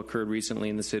also occurred recently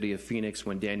in the city of Phoenix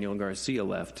when Daniel Garcia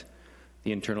left.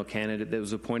 The internal candidate that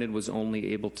was appointed was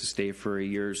only able to stay for a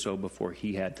year or so before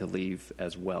he had to leave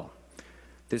as well.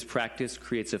 This practice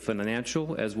creates a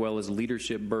financial as well as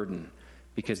leadership burden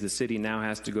because the city now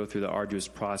has to go through the arduous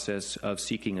process of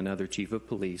seeking another chief of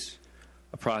police,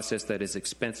 a process that is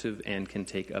expensive and can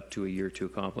take up to a year to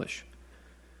accomplish.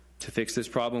 To fix this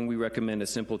problem, we recommend a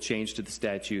simple change to the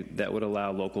statute that would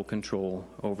allow local control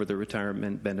over the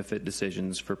retirement benefit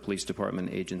decisions for police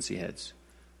department agency heads.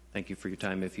 Thank you for your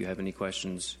time. If you have any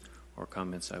questions or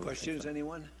comments, I will. Questions,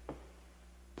 anyone?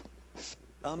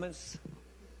 Comments?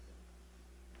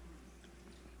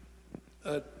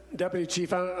 Deputy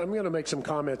Chief, I'm going to make some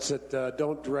comments that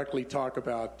don't directly talk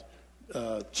about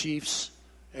chiefs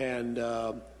and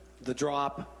the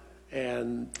drop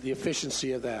and the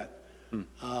efficiency of that.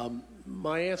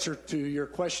 My answer to your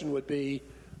question would be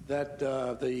that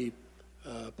the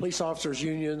police officers'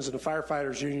 unions and the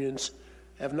firefighters' unions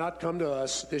have not come to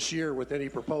us this year with any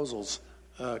proposals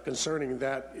concerning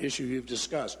that issue you've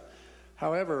discussed.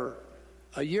 However,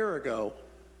 a year ago,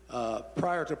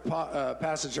 prior to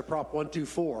passage of Prop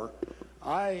 124,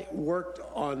 I worked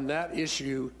on that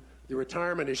issue, the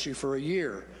retirement issue, for a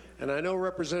year. And I know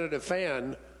Representative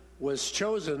Fan was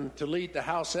chosen to lead the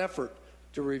House effort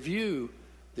to review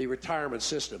the retirement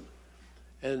system.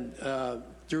 And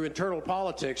through internal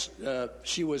politics,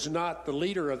 she was not the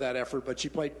leader of that effort, but she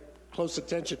paid close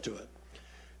attention to it.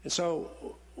 And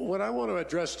so what I want to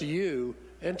address to you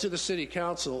and to the City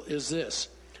Council is this.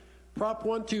 Prop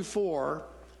 124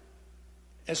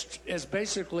 has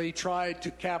basically tried to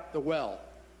cap the well.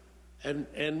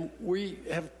 And we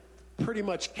have pretty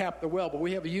much capped the well, but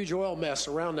we have a huge oil mess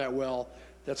around that well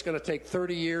that's going to take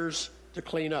 30 years to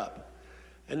clean up.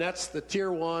 And that's the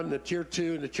Tier 1, the Tier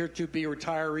 2, and the Tier 2B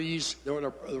retirees, the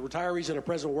retirees and the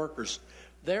present workers.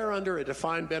 They're under a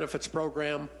defined benefits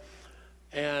program,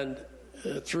 and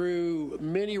through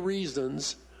many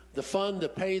reasons, the fund to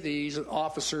pay these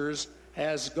officers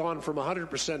has gone from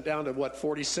 100% down to,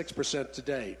 46%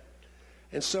 today.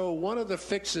 And so one of the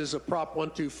fixes of Prop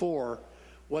 124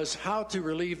 was how to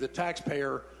relieve the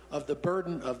taxpayer of the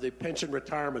burden of the pension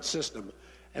retirement system.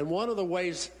 And one of the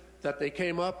ways that they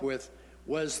came up with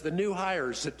was the new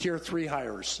hires, the Tier 3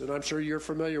 hires, and I'm sure you're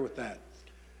familiar with that.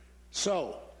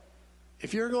 So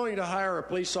if you're going to hire a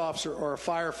police officer or a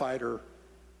firefighter,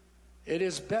 it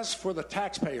is best for the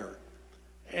taxpayer.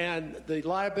 And the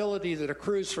liability that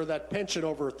accrues for that pension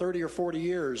over 30 or 40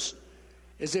 years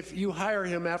is if you hire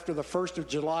him after the 1st of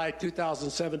July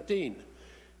 2017.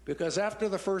 Because after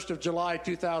the 1st of July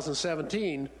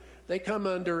 2017, they come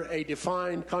under a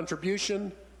defined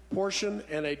contribution portion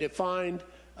and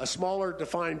a smaller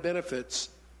defined benefits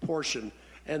portion.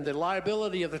 And the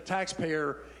liability of the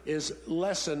taxpayer is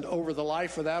lessened over the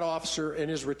life of that officer and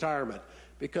his retirement.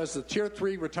 Because the Tier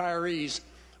 3 retirees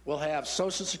will have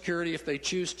Social Security if they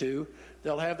choose to,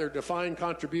 they'll have their defined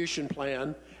contribution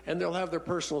plan, and they'll have their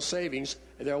personal savings,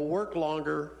 and they'll work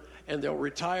longer, and they'll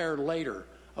retire later.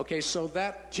 Okay, so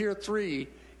that Tier 3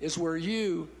 is where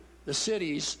you, the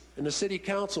cities, and the city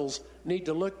councils need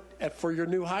to look at for your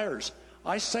new hires.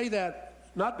 I say that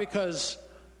not because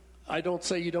I don't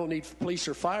say you don't need police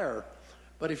or fire,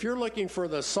 but if you're looking for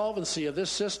the solvency of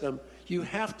this system, you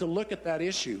have to look at that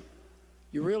issue.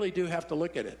 You really do have to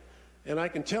look at it. And I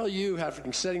can tell you,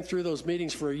 having sitting through those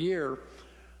meetings for a year,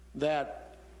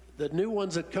 that the new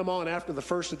ones that come on after the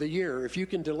first of the year, if you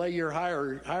can delay your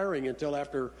hiring until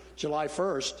after July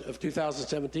 1st of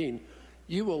 2017,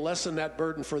 you will lessen that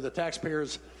burden for the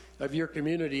taxpayers of your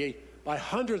community by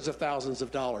hundreds of thousands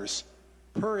of dollars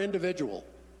per individual.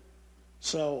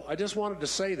 So I just wanted to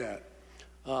say that.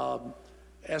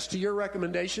 As to your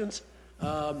recommendations,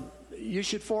 you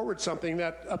should forward something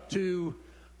that up to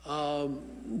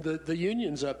the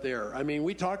unions up there. I mean,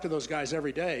 we talk to those guys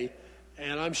every day,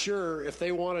 and I'm sure if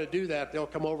they want to do that, they'll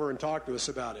come over and talk to us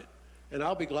about it. And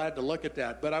I'll be glad to look at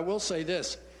that. But I will say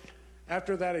this.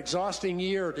 After that exhausting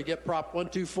year to get Prop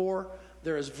 124,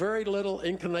 there is very little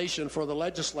inclination for the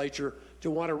legislature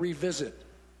to want to revisit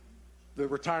the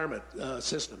retirement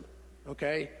system.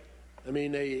 Okay? I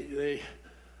mean, they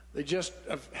just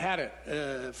have had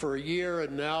it for a year,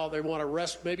 and now they want to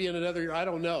rest maybe in another year. I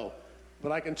don't know.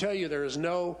 But I can tell you there is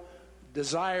no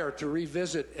desire to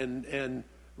revisit and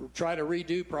try to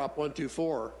redo Prop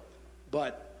 124.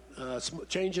 But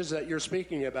changes that you're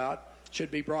speaking about should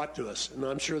be brought to us, and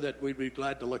I'm sure that we'd be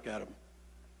glad to look at them.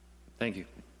 Thank you.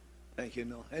 Thank you,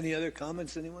 Noel. Any other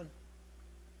comments, anyone?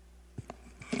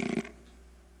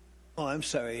 Oh, I'm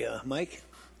sorry, Mike?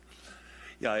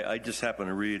 Yeah, I just happened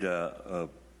to read a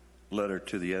letter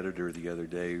to the editor the other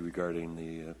day regarding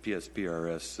the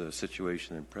PSPRS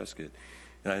situation in Prescott.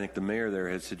 And I think the mayor there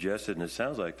had suggested, and it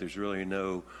sounds like there's really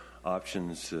no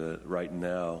options right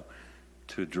now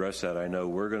to address that. I know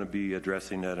we're going to be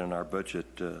addressing that in our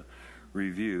budget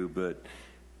review, but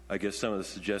I guess some of the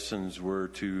suggestions were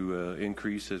to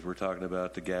increase, as we're talking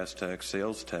about, the gas tax,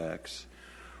 sales tax,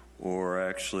 or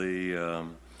actually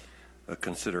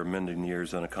consider amending the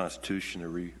Arizona Constitution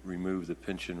to remove the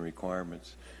pension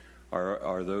requirements.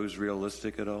 Are those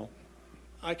realistic at all?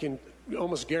 I can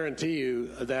almost guarantee you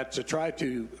that to try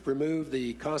to remove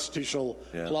the constitutional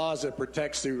clause that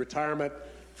protects the retirement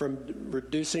from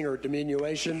reducing or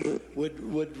diminution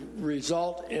would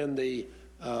result in the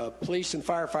police and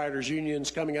firefighters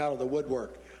unions coming out of the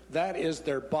woodwork. That is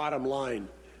their bottom line.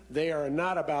 They are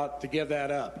not about to give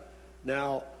that up.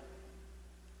 Now,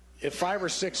 if 5 or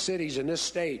 6 cities in this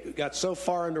state got so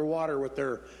far underwater with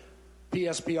their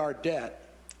PSPR debt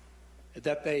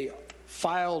that they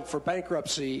filed for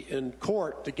bankruptcy in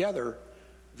court together,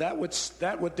 that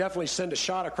would definitely send a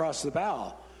shot across the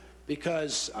bow.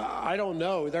 Because I don't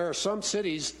know, there are some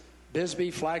cities,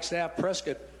 Bisbee, Flagstaff,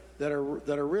 Prescott, that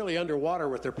are really underwater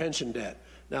with their pension debt.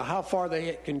 Now, how far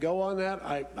they can go on that,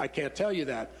 I can't tell you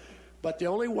that. But the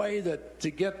only way that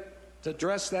to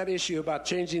address that issue about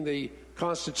changing the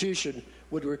Constitution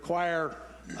would require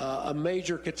a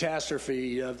major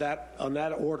catastrophe of that on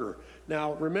that order.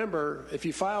 Now, remember, if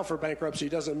you file for bankruptcy,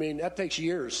 doesn't mean that takes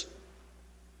years.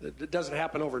 It doesn't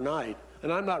happen overnight,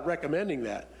 and I'm not recommending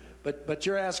that. But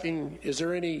you're asking, is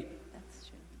there any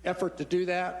effort to do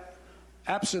that?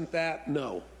 Absent that,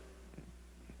 no.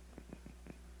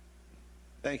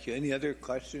 Thank you. Any other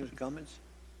questions or comments?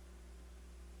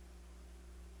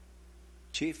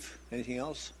 Chief, anything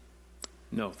else?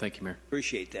 No, thank you, Mayor.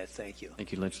 Appreciate that. Thank you.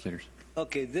 Thank you, legislators.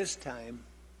 Okay, this time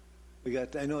we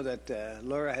got. I know that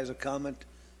Laura has a comment.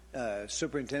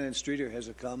 Superintendent Streeter has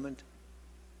a comment.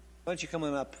 Why don't you come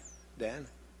on up, Dan?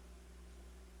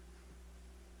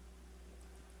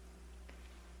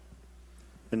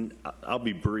 And I'll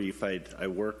be brief. I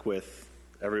work with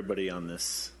everybody on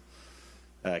this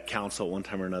council one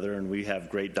time or another, and we have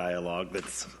great dialogue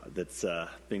that's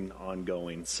been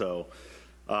ongoing. So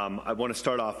I want to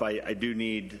start off. I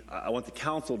want the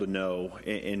council to know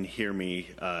and hear me.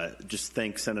 Just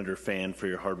thank Senator Fan for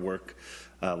your hard work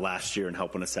last year in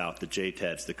helping us out. The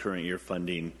JTEDs, the current year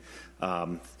funding.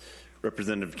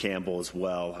 Representative Campbell as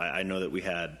well. I know that we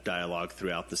had dialogue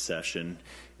throughout the session,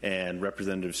 and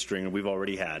Representative Stringer, we've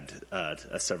already had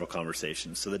several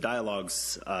conversations. So the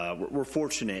dialogues, we're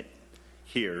fortunate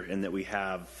here in that we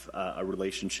have a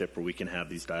relationship where we can have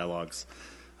these dialogues.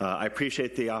 I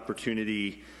appreciate the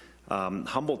opportunity.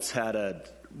 Humboldt's had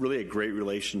really a great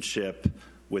relationship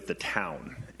with the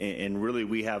town, and really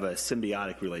we have a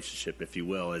symbiotic relationship, if you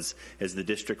will. As the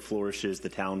district flourishes, the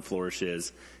town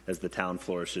flourishes. As the town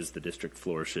flourishes, the district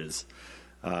flourishes.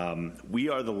 We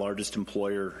are the largest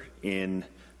employer in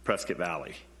Prescott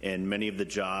Valley, and many of the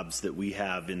jobs that we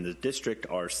have in the district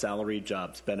are salaried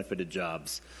jobs, benefited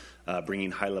jobs,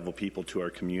 bringing high-level people to our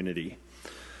community.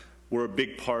 We're a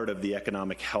big part of the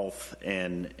economic health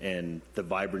and the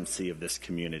vibrancy of this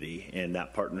community, and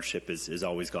that partnership has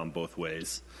always gone both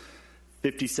ways.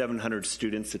 5,700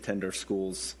 students attend our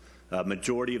schools.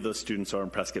 Majority of those students are in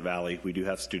Prescott Valley. We do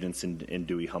have students in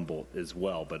Dewey Humboldt as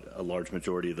well, but a large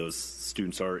majority of those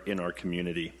students are in our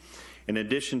community. In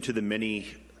addition to the many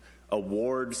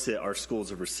awards that our schools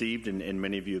have received, and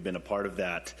many of you have been a part of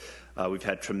that, we've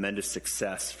had tremendous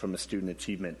success from a student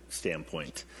achievement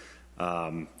standpoint.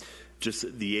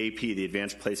 Just the AP, the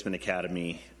Advanced Placement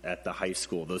Academy at the high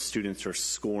school, those students are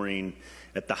scoring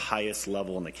at the highest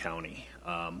level in the county.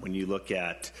 When you look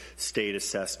at state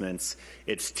assessments,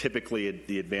 it's typically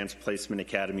the Advanced Placement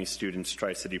Academy students,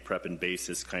 Tri-City Prep and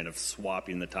Basis, kind of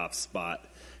swapping the top spot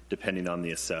depending on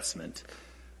the assessment.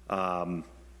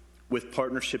 With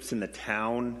partnerships in the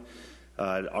town,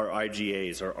 our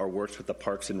IGAs, our works with the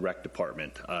Parks and Rec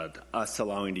Department, us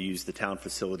allowing to use the town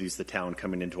facilities, the town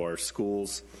coming into our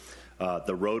schools,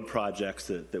 the road projects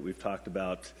that we've talked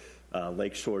about,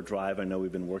 Lakeshore Drive, I know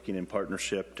we've been working in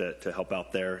partnership to help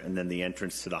out there, and then the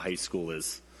entrance to the high school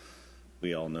is,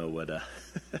 we all know what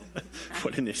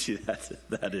what an issue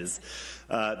that is.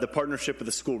 The partnership with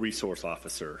the school resource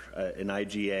officer, an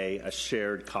IGA, a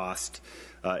shared cost,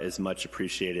 is much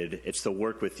appreciated. It's the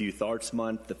work with Youth Arts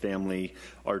Month, the Family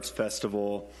Arts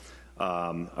Festival,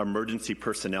 emergency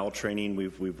personnel training.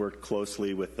 We've worked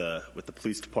closely with the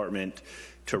police department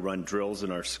to run drills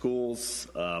in our schools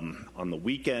on the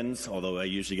weekends, although I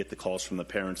usually get the calls from the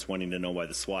parents wanting to know why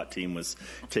the SWAT team was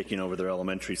taking over their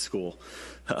elementary school.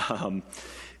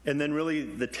 And then really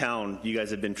the town, you guys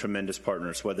have been tremendous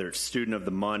partners, whether it's Student of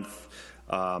the Month,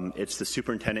 it's the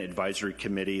Superintendent Advisory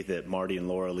Committee that Marty and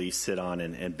Laura Lee sit on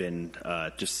and been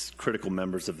just critical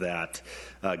members of that.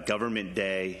 Government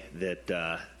Day that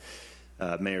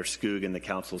Mayor Skoog and the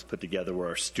council has put together, where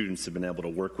our students have been able to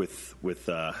work with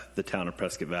the town of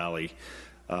Prescott Valley.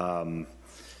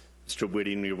 Mr.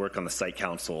 Whitting, we work on the site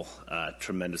council,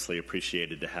 tremendously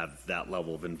appreciated to have that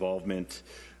level of involvement.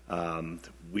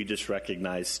 We just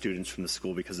recognize students from the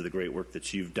school because of the great work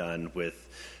that you've done with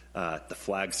the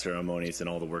flag ceremonies and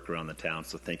all the work around the town,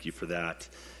 so thank you for that.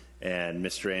 And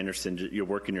Mr. Anderson, your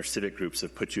work in your civic groups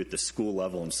have put you at the school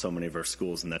level in so many of our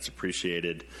schools, and that's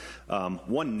appreciated.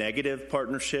 One negative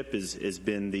partnership has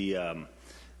been the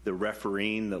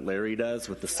refereeing that Larry does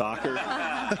with the soccer.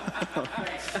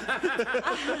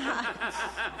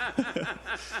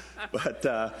 But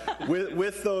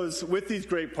with these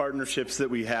great partnerships that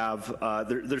we have,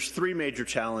 there's three major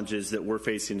challenges that we're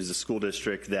facing as a school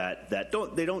district that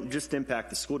don't just impact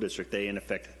the school district; they in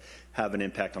effect have an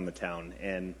impact on the town.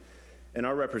 And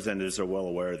our representatives are well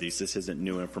aware of these. This isn't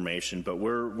new information, but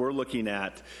we're looking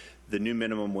at the new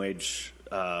minimum wage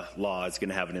law is going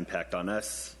to have an impact on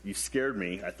us. You scared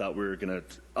me. I thought we were going to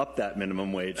up that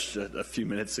minimum wage a few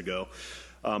minutes ago.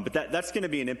 But that's going to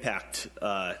be an impact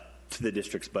to the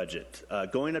district's budget.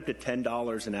 Going up to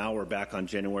 $10 an hour back on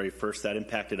January 1st, that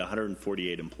impacted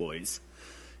 148 employees.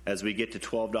 As we get to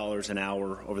 $12 an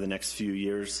hour over the next few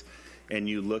years, and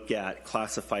you look at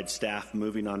classified staff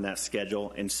moving on that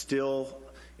schedule and still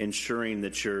ensuring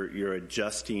that you're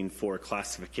adjusting for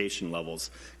classification levels,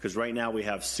 because right now we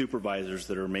have supervisors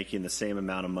that are making the same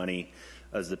amount of money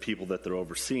as the people that they're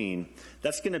overseeing,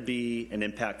 that's going to be an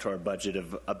impact to our budget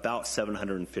of about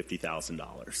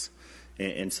 $750,000.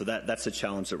 And so that's a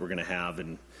challenge that we're going to have,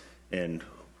 and we're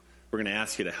going to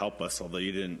ask you to help us, although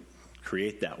you didn't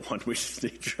create that one. We just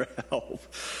need your help.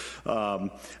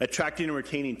 Attracting and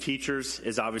retaining teachers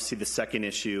is obviously the second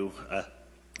issue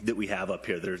that we have up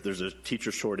here. There's a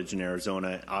teacher shortage in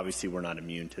Arizona. Obviously, we're not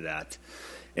immune to that.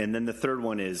 And then the third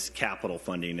one is capital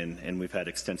funding, and we've had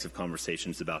extensive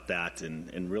conversations about that.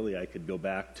 And really, I could go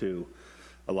back to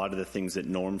a lot of the things that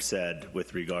Norm said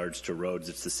with regards to roads.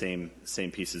 It's the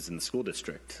same pieces in the school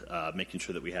district, making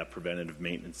sure that we have preventative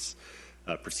maintenance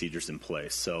procedures in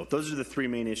place. So those are the three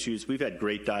main issues. We've had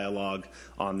great dialogue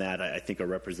on that. I think our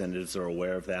representatives are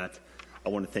aware of that. I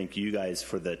want to thank you guys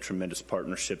for the tremendous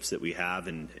partnerships that we have,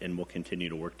 and we'll continue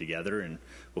to work together, and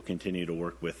we'll continue to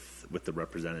work with the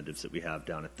representatives that we have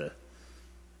down at the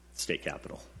state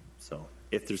capitol. So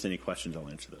if there's any questions, I'll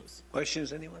answer those.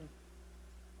 Questions, anyone?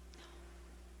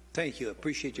 Thank you.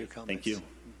 Appreciate your comments. Thank you.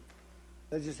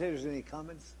 Legislators, any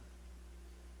comments?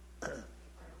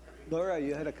 Laura,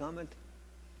 you had a comment?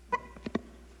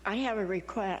 I have a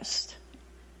request.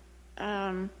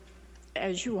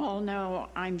 As you all know,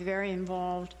 I'm very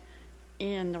involved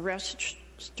in the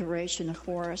restoration of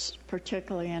forests,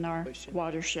 particularly in our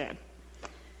watershed.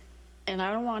 And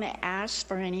I don't want to ask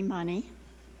for any money,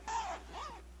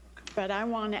 but I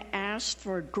want to ask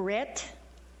for grit,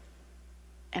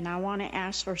 and I want to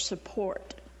ask for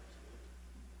support,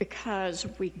 because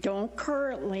we don't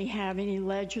currently have any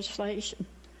legislation,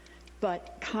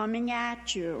 but coming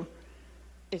at you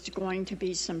is going to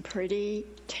be some pretty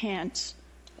tense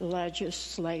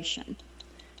legislation.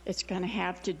 It's going to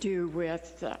have to do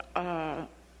with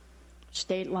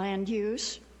state land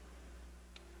use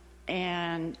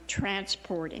and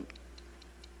transporting.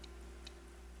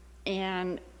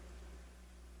 And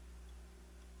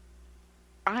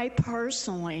I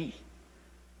personally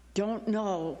don't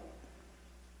know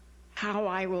how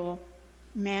I will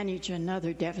manage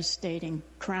another devastating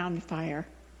crown fire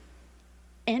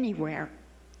anywhere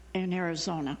in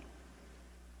Arizona,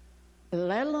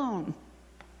 let alone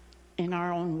in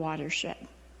our own watershed.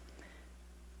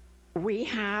 We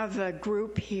have a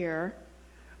group here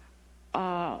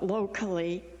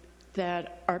locally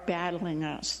that are battling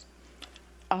us.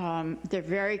 They're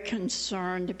very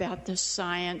concerned about the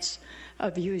science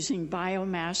of using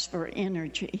biomass for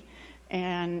energy,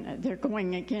 and they're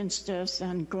going against us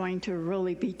and going to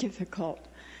really be difficult.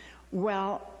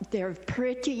 Well, they're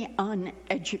pretty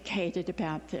uneducated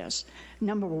about this.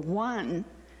 Number one,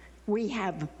 we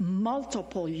have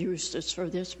multiple uses for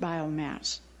this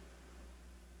biomass.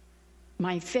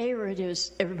 My favorite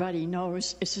is, everybody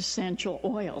knows, is essential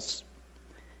oils.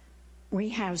 We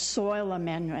have soil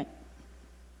amendment.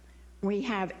 We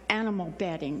have animal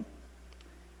bedding.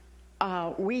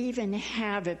 We even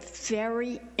have a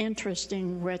very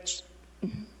interesting, which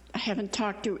I haven't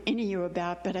talked to any of you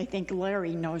about, but I think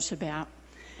Larry knows about.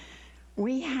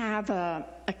 We have a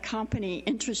company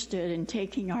interested in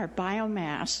taking our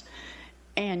biomass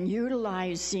and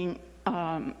utilizing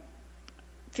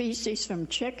feces from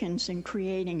chickens and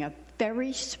creating a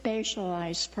very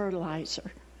specialized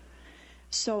fertilizer.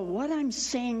 So what I'm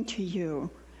saying to you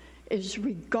is,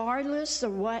 regardless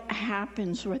of what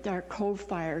happens with our coal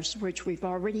fires, which we've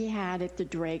already had at the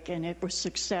Drake, and it was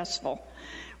successful,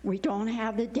 we don't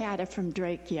have the data from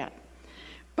Drake yet.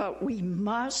 But we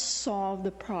must solve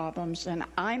the problems, and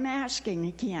I'm asking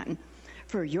again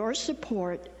for your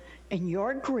support and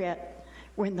your grit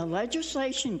when the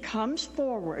legislation comes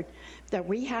forward that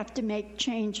we have to make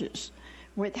changes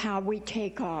with how we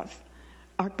take off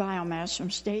our biomass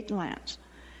from state lands.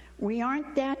 We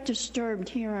aren't that disturbed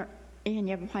here in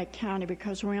Yavapai County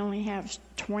because we only have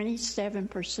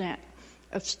 27%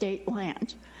 of state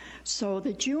land. So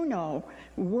that you know,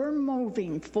 we're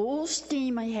moving full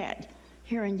steam ahead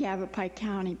here in Yavapai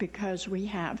County because we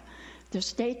have the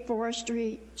state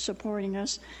forestry supporting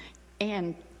us,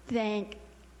 and thank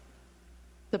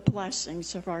the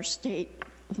blessings of our state,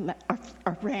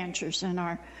 our ranchers and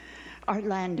our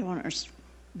landowners.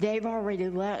 They've already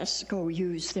let us go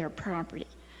use their property.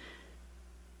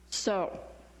 So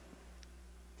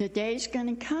the day's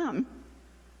going to come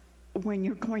when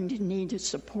you're going to need to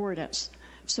support us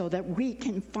so that we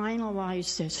can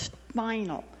finalize this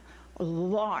final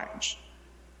large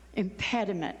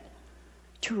impediment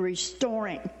to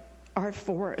restoring our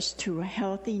forests to a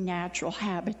healthy natural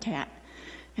habitat.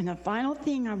 And the final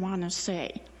thing I want to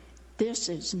say, this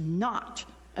is not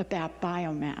about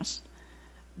biomass.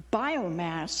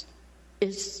 Biomass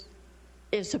is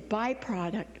a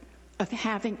byproduct of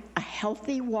having a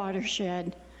healthy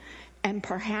watershed and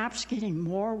perhaps getting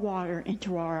more water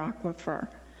into our aquifer.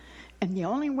 And the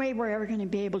only way we're ever going to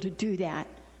be able to do that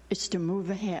is to move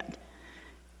ahead.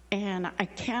 And I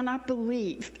cannot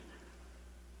believe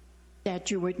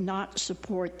that you would not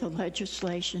support the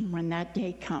legislation when that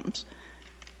day comes.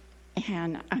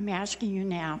 And I'm asking you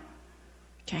now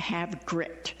to have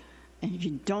grit. And if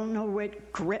you don't know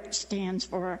what grit stands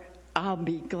for, I'll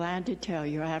be glad to tell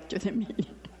you after the meeting.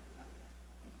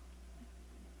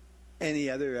 Any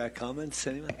other comments,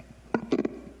 anyone?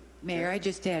 Mayor, I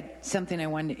just had something I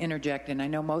wanted to interject, and I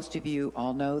know most of you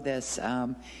all know this,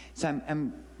 so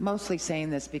I'm mostly saying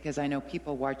this because I know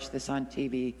people watch this on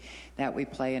TV that we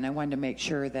play, and I wanted to make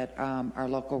sure that our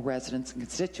local residents and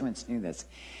constituents knew this.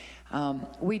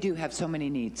 We do have so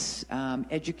many needs.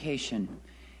 Education,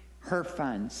 HERF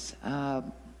funds, a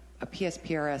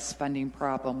PSPRS funding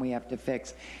problem we have to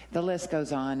fix. The list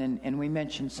goes on, and we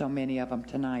mentioned so many of them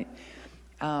tonight.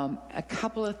 A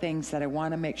couple of things that I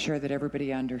want to make sure that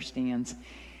everybody understands.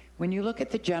 When you look at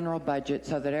the general budget,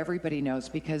 so that everybody knows,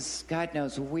 because God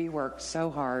knows we work so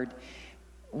hard,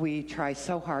 we try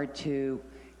so hard to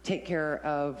take care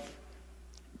of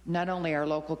not only our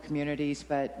local communities,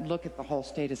 but look at the whole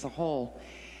state as a whole.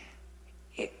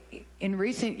 In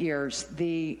recent years,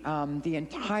 the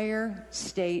entire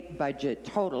state budget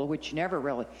total, which you never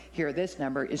really hear this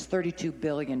number, is $32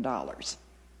 billion,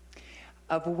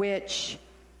 of which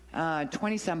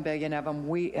 20-some billion of them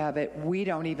we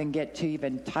don't even get to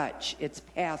even touch. It's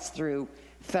passed through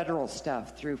federal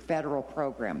stuff, through federal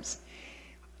programs.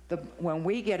 When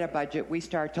we get a budget we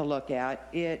start to look at,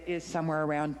 it is somewhere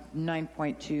around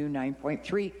 $9.2,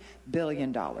 $9.3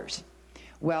 billion.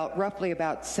 Well, roughly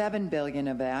about $7 billion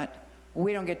of that,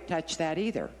 we don't get to touch that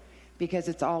either, because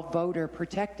it's all voter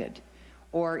protected,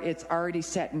 or it's already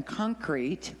set in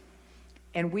concrete,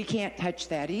 and we can't touch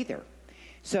that either.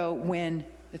 So when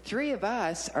the three of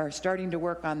us are starting to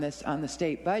work on this on the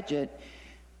state budget,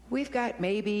 we've got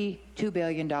maybe $2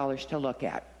 billion to look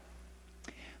at.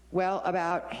 Well,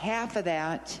 about half of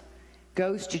that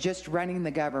goes to just running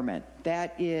the government.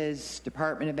 That is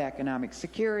Department of Economic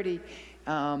Security.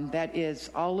 That is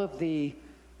all of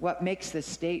what makes the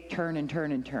state turn and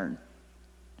turn and turn.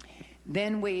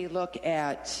 Then we look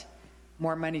at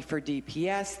more money for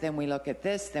DPS. Then we look at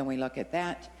this. Then we look at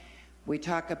that. We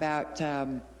talk about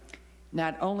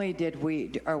not only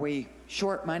are we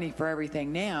short money for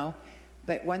everything now,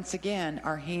 but once again,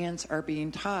 our hands are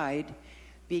being tied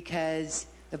because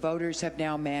the voters have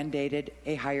now mandated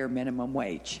a higher minimum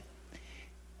wage.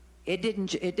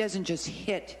 It doesn't just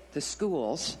hit the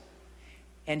schools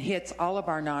and hits all of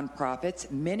our nonprofits,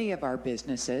 many of our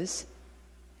businesses,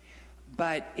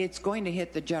 but it's going to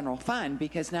hit the general fund,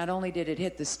 because not only did it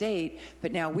hit the state,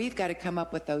 but now we've got to come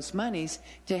up with those monies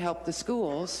to help the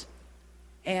schools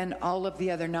and all of the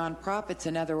other nonprofits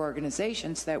and other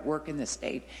organizations that work in the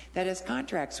state that has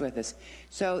contracts with us.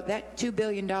 So that $2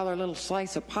 billion little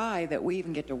slice of pie that we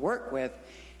even get to work with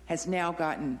has now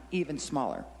gotten even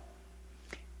smaller.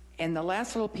 And the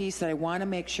last little piece that I want to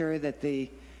make sure that the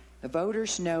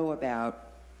voters know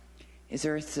about is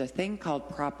there's a thing called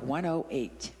Prop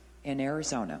 108 in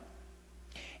Arizona.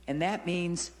 And that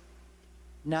means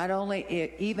not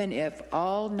only, even if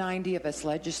all 90 of us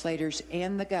legislators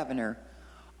and the governor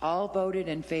all voted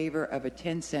in favor of a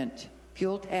 10-cent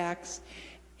fuel tax,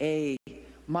 a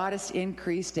modest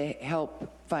increase to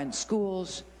help fund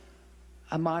schools,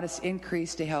 a modest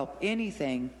increase to help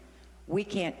anything, we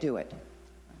can't do it.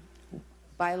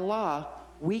 By law,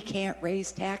 we can't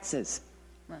raise taxes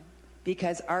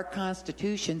because our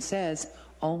Constitution says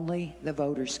only the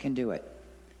voters can do it.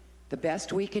 The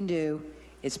best we can do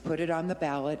is put it on the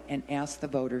ballot and ask the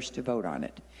voters to vote on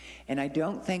it. And I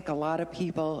don't think a lot of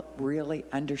people really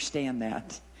understand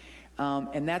that.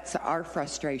 And that's our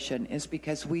frustration, is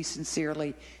because we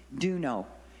sincerely do know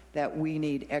that we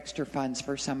need extra funds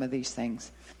for some of these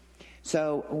things.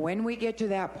 So when we get to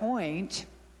that point,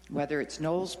 whether it's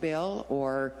Noel's bill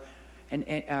or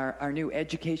our new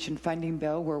education funding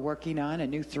bill we're working on, a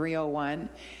new 301,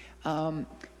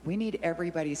 we need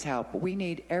everybody's help. We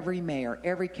need every mayor,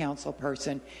 every council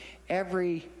person,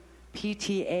 every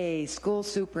PTA, school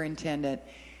superintendent.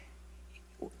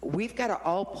 We've got to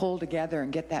all pull together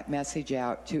and get that message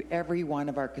out to every one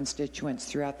of our constituents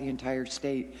throughout the entire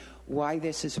state, why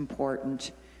this is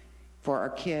important for our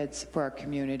kids, for our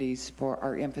communities, for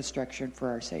our infrastructure, and for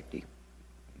our safety.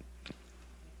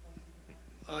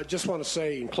 I just want to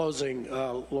say in closing,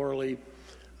 Laura Lee,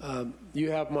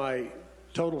 you have my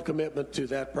total commitment to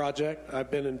that project.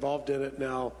 I've been involved in it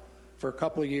now for a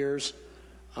couple of years.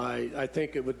 I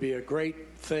think it would be a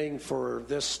great thing for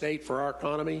this state, for our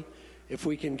economy, if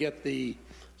we can get the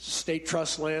state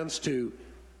trust lands to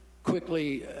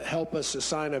quickly help us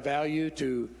assign a value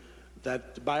to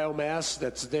that biomass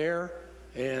that's there,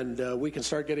 and we can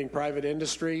start getting private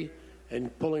industry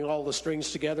and pulling all the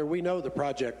strings together. We know the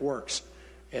project works,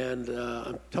 and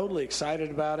I'm totally excited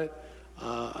about it.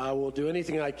 I will do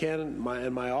anything I can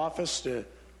in my office to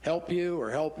help you or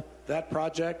help that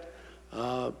project.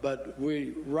 But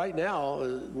right now,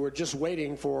 we're just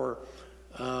waiting for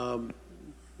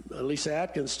Lisa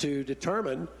Atkins to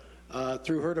determine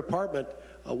through her department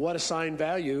what assigned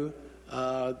value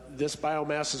this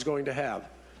biomass is going to have.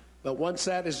 But once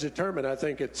that is determined, I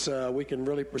think we can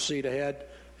really proceed ahead,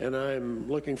 and I'm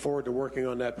looking forward to working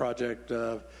on that project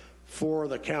for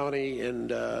the county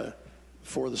and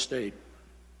for the state.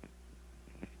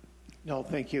 No,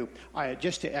 thank you.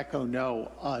 Just to echo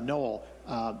Noel,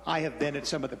 I have been at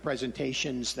some of the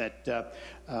presentations that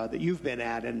you've been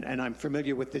at, and I'm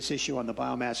familiar with this issue on the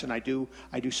biomass, and I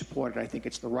do support it. I think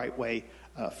it's the right way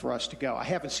for us to go. I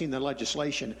haven't seen the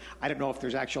legislation. I don't know if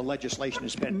there's actual legislation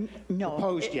that's been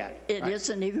proposed yet. It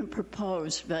isn't even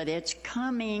proposed, but it's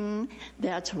coming.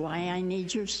 That's why I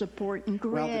need your support and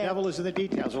grit. Well, the devil is in the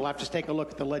details. We'll have to take a look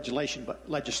at the legislation.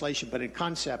 But in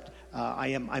concept,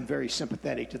 I'm very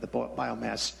sympathetic to the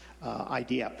biomass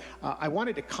idea. I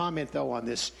wanted to comment, though, on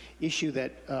this issue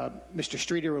that Mr.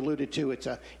 Streeter alluded to.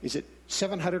 Is it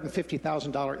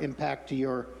 $750,000 impact to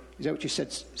your? Is that what you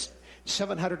said?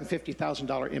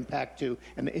 $750,000 impact to,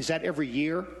 and is that every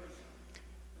year?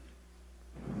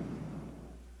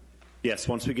 Yes,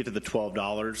 once we get to the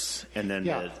 $12 and then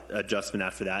the adjustment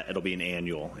after that, it'll be an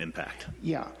annual impact.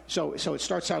 Yeah, so it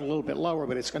starts out a little bit lower,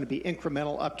 but it's going to be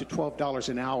incremental up to $12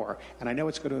 an hour. And I know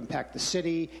it's going to impact the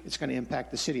city. It's going to impact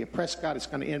the city of Prescott. It's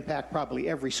going to impact probably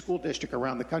every school district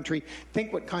around the country.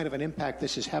 Think what kind of an impact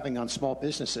this is having on small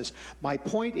businesses. My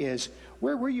point is,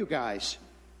 where were you guys?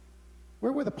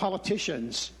 Where were the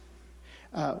politicians?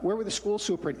 Where were the school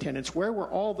superintendents? Where were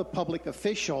all the public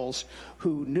officials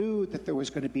who knew that there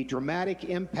was going to be dramatic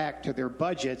impact to their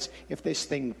budgets if this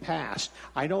thing passed?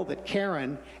 I know that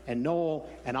Karen and Noel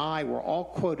and I were all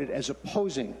quoted as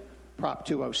opposing Prop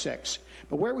 206.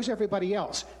 But where was everybody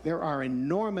else? There are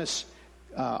enormous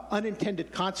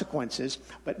unintended consequences,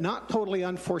 but not totally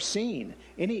unforeseen.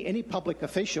 Any public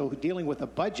official dealing with a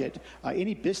budget,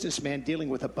 any businessman dealing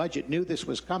with a budget knew this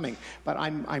was coming. But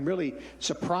I'm really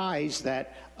surprised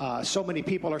that so many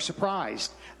people are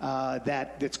surprised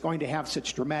that it's going to have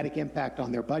such dramatic impact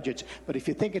on their budgets. But if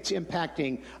you think it's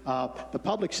impacting the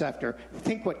public sector,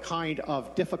 think what kind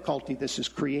of difficulty this is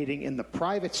creating in the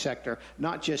private sector,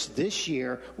 not just this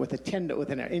year with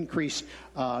an increase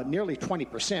nearly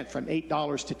 20% from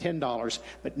 $8 to $10,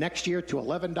 but next year to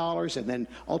 $11 and then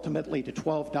ultimately to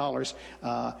 $12.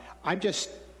 I'm just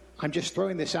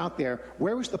throwing this out there.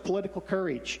 Where was the political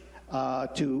courage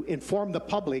to inform the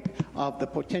public of the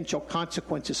potential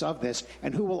consequences of this,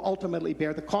 and who will ultimately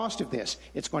bear the cost of this?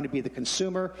 It's going to be the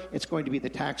consumer. It's going to be the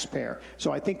taxpayer.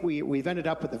 So I think we've ended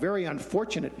up with a very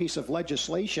unfortunate piece of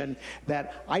legislation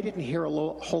that I didn't hear a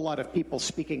whole lot of people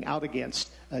speaking out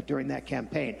against during that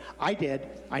campaign. I did.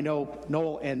 I know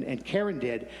Noel and Karen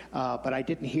did, but I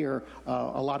didn't hear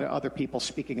a lot of other people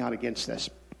speaking out against this.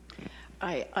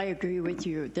 I agree with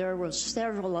you. There were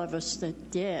several of us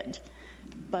that did.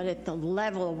 But at the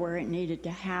level where it needed to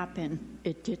happen,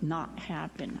 it did not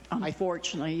happen.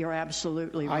 Unfortunately, you're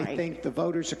absolutely right. I think the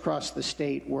voters across the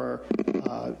state were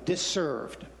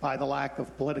disserved by the lack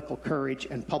of political courage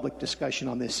and public discussion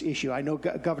on this issue. I know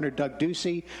Governor Doug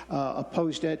Ducey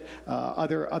opposed it.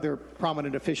 Other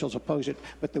prominent officials opposed it.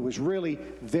 But there was really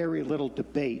very little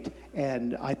debate.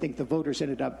 And I think the voters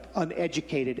ended up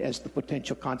uneducated as the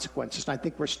potential consequences. And I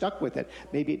think we're stuck with it.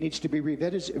 Maybe it needs to be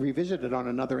revisited on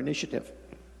another initiative.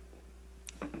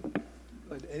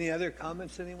 Any other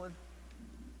comments, anyone?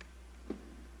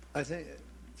 I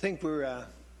think we're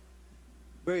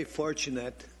very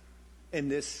fortunate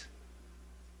in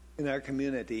our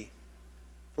community.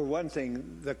 For one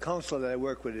thing, the council that I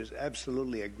work with is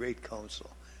absolutely a great council.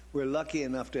 We're lucky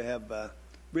enough to have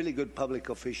really good public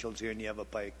officials here in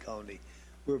Yavapai County.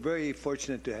 We're very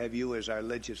fortunate to have you as our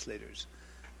legislators,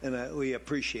 and we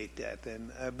appreciate that.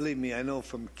 And believe me, I know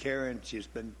from Karen, she's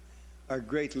been our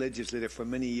great legislator for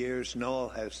many years. Noel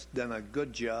has done a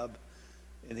good job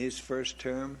in his first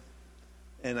term,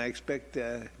 and I expect,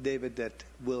 David, that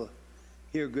we'll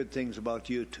hear good things about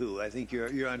you too. I think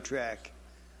you're on track.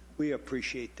 We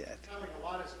appreciate that. Telling a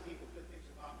lot of people good things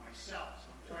about myself,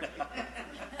 so I'm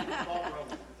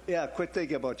Yeah, quit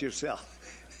thinking about yourself.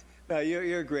 No,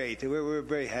 you're great. We're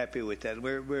very happy with that.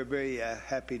 We're very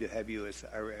happy to have you as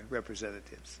our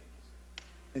representatives.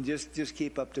 And just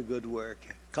keep up the good work.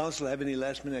 Council, have any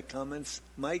last-minute comments?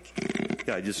 Mike?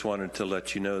 Yeah, I just wanted to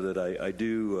let you know that I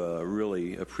do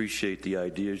really appreciate the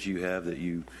ideas you have that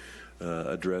you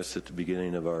addressed at the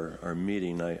beginning of our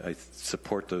meeting. I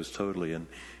support those totally. And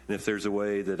if there's a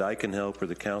way that I can help or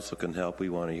the council can help, we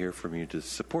want to hear from you to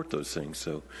support those things.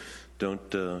 So don't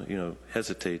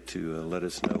hesitate to let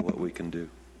us know what we can do.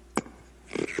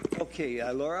 Okay,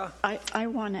 Laura? I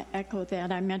want to echo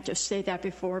that. I meant to say that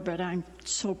before, but I'm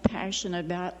so passionate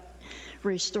about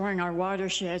restoring our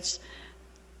watersheds.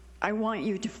 I want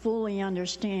you to fully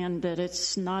understand that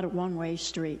it's not a one-way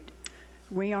street.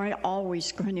 We aren't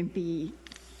always going to be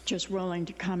just willing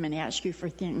to come and ask you for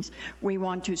things. We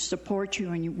want to support you,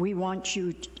 and we want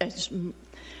you, as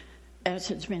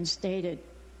it's been stated,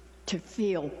 to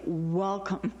feel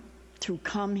welcome to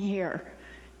come here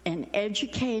and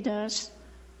educate us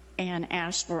and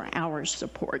ask for our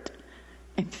support.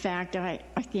 In fact, I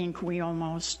think we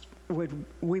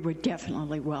would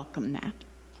definitely welcome that.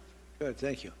 Good,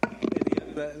 thank you.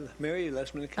 Mary,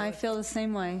 last minute comment? I feel the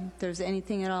same way. If there's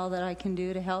anything at all that I can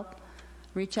do to help,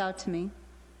 reach out to me.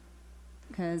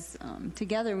 Because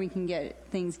together we can get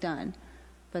things done,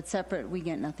 but separate we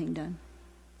get nothing done.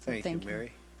 So Thank you,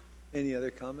 Mary. Any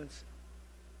other comments?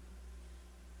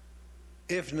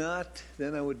 If not,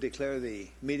 then I would declare the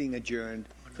meeting adjourned.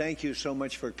 Thank you so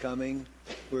much for coming.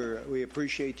 We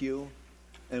appreciate you,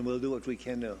 and we'll do what we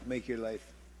can to make your life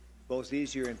both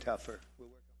easier and tougher.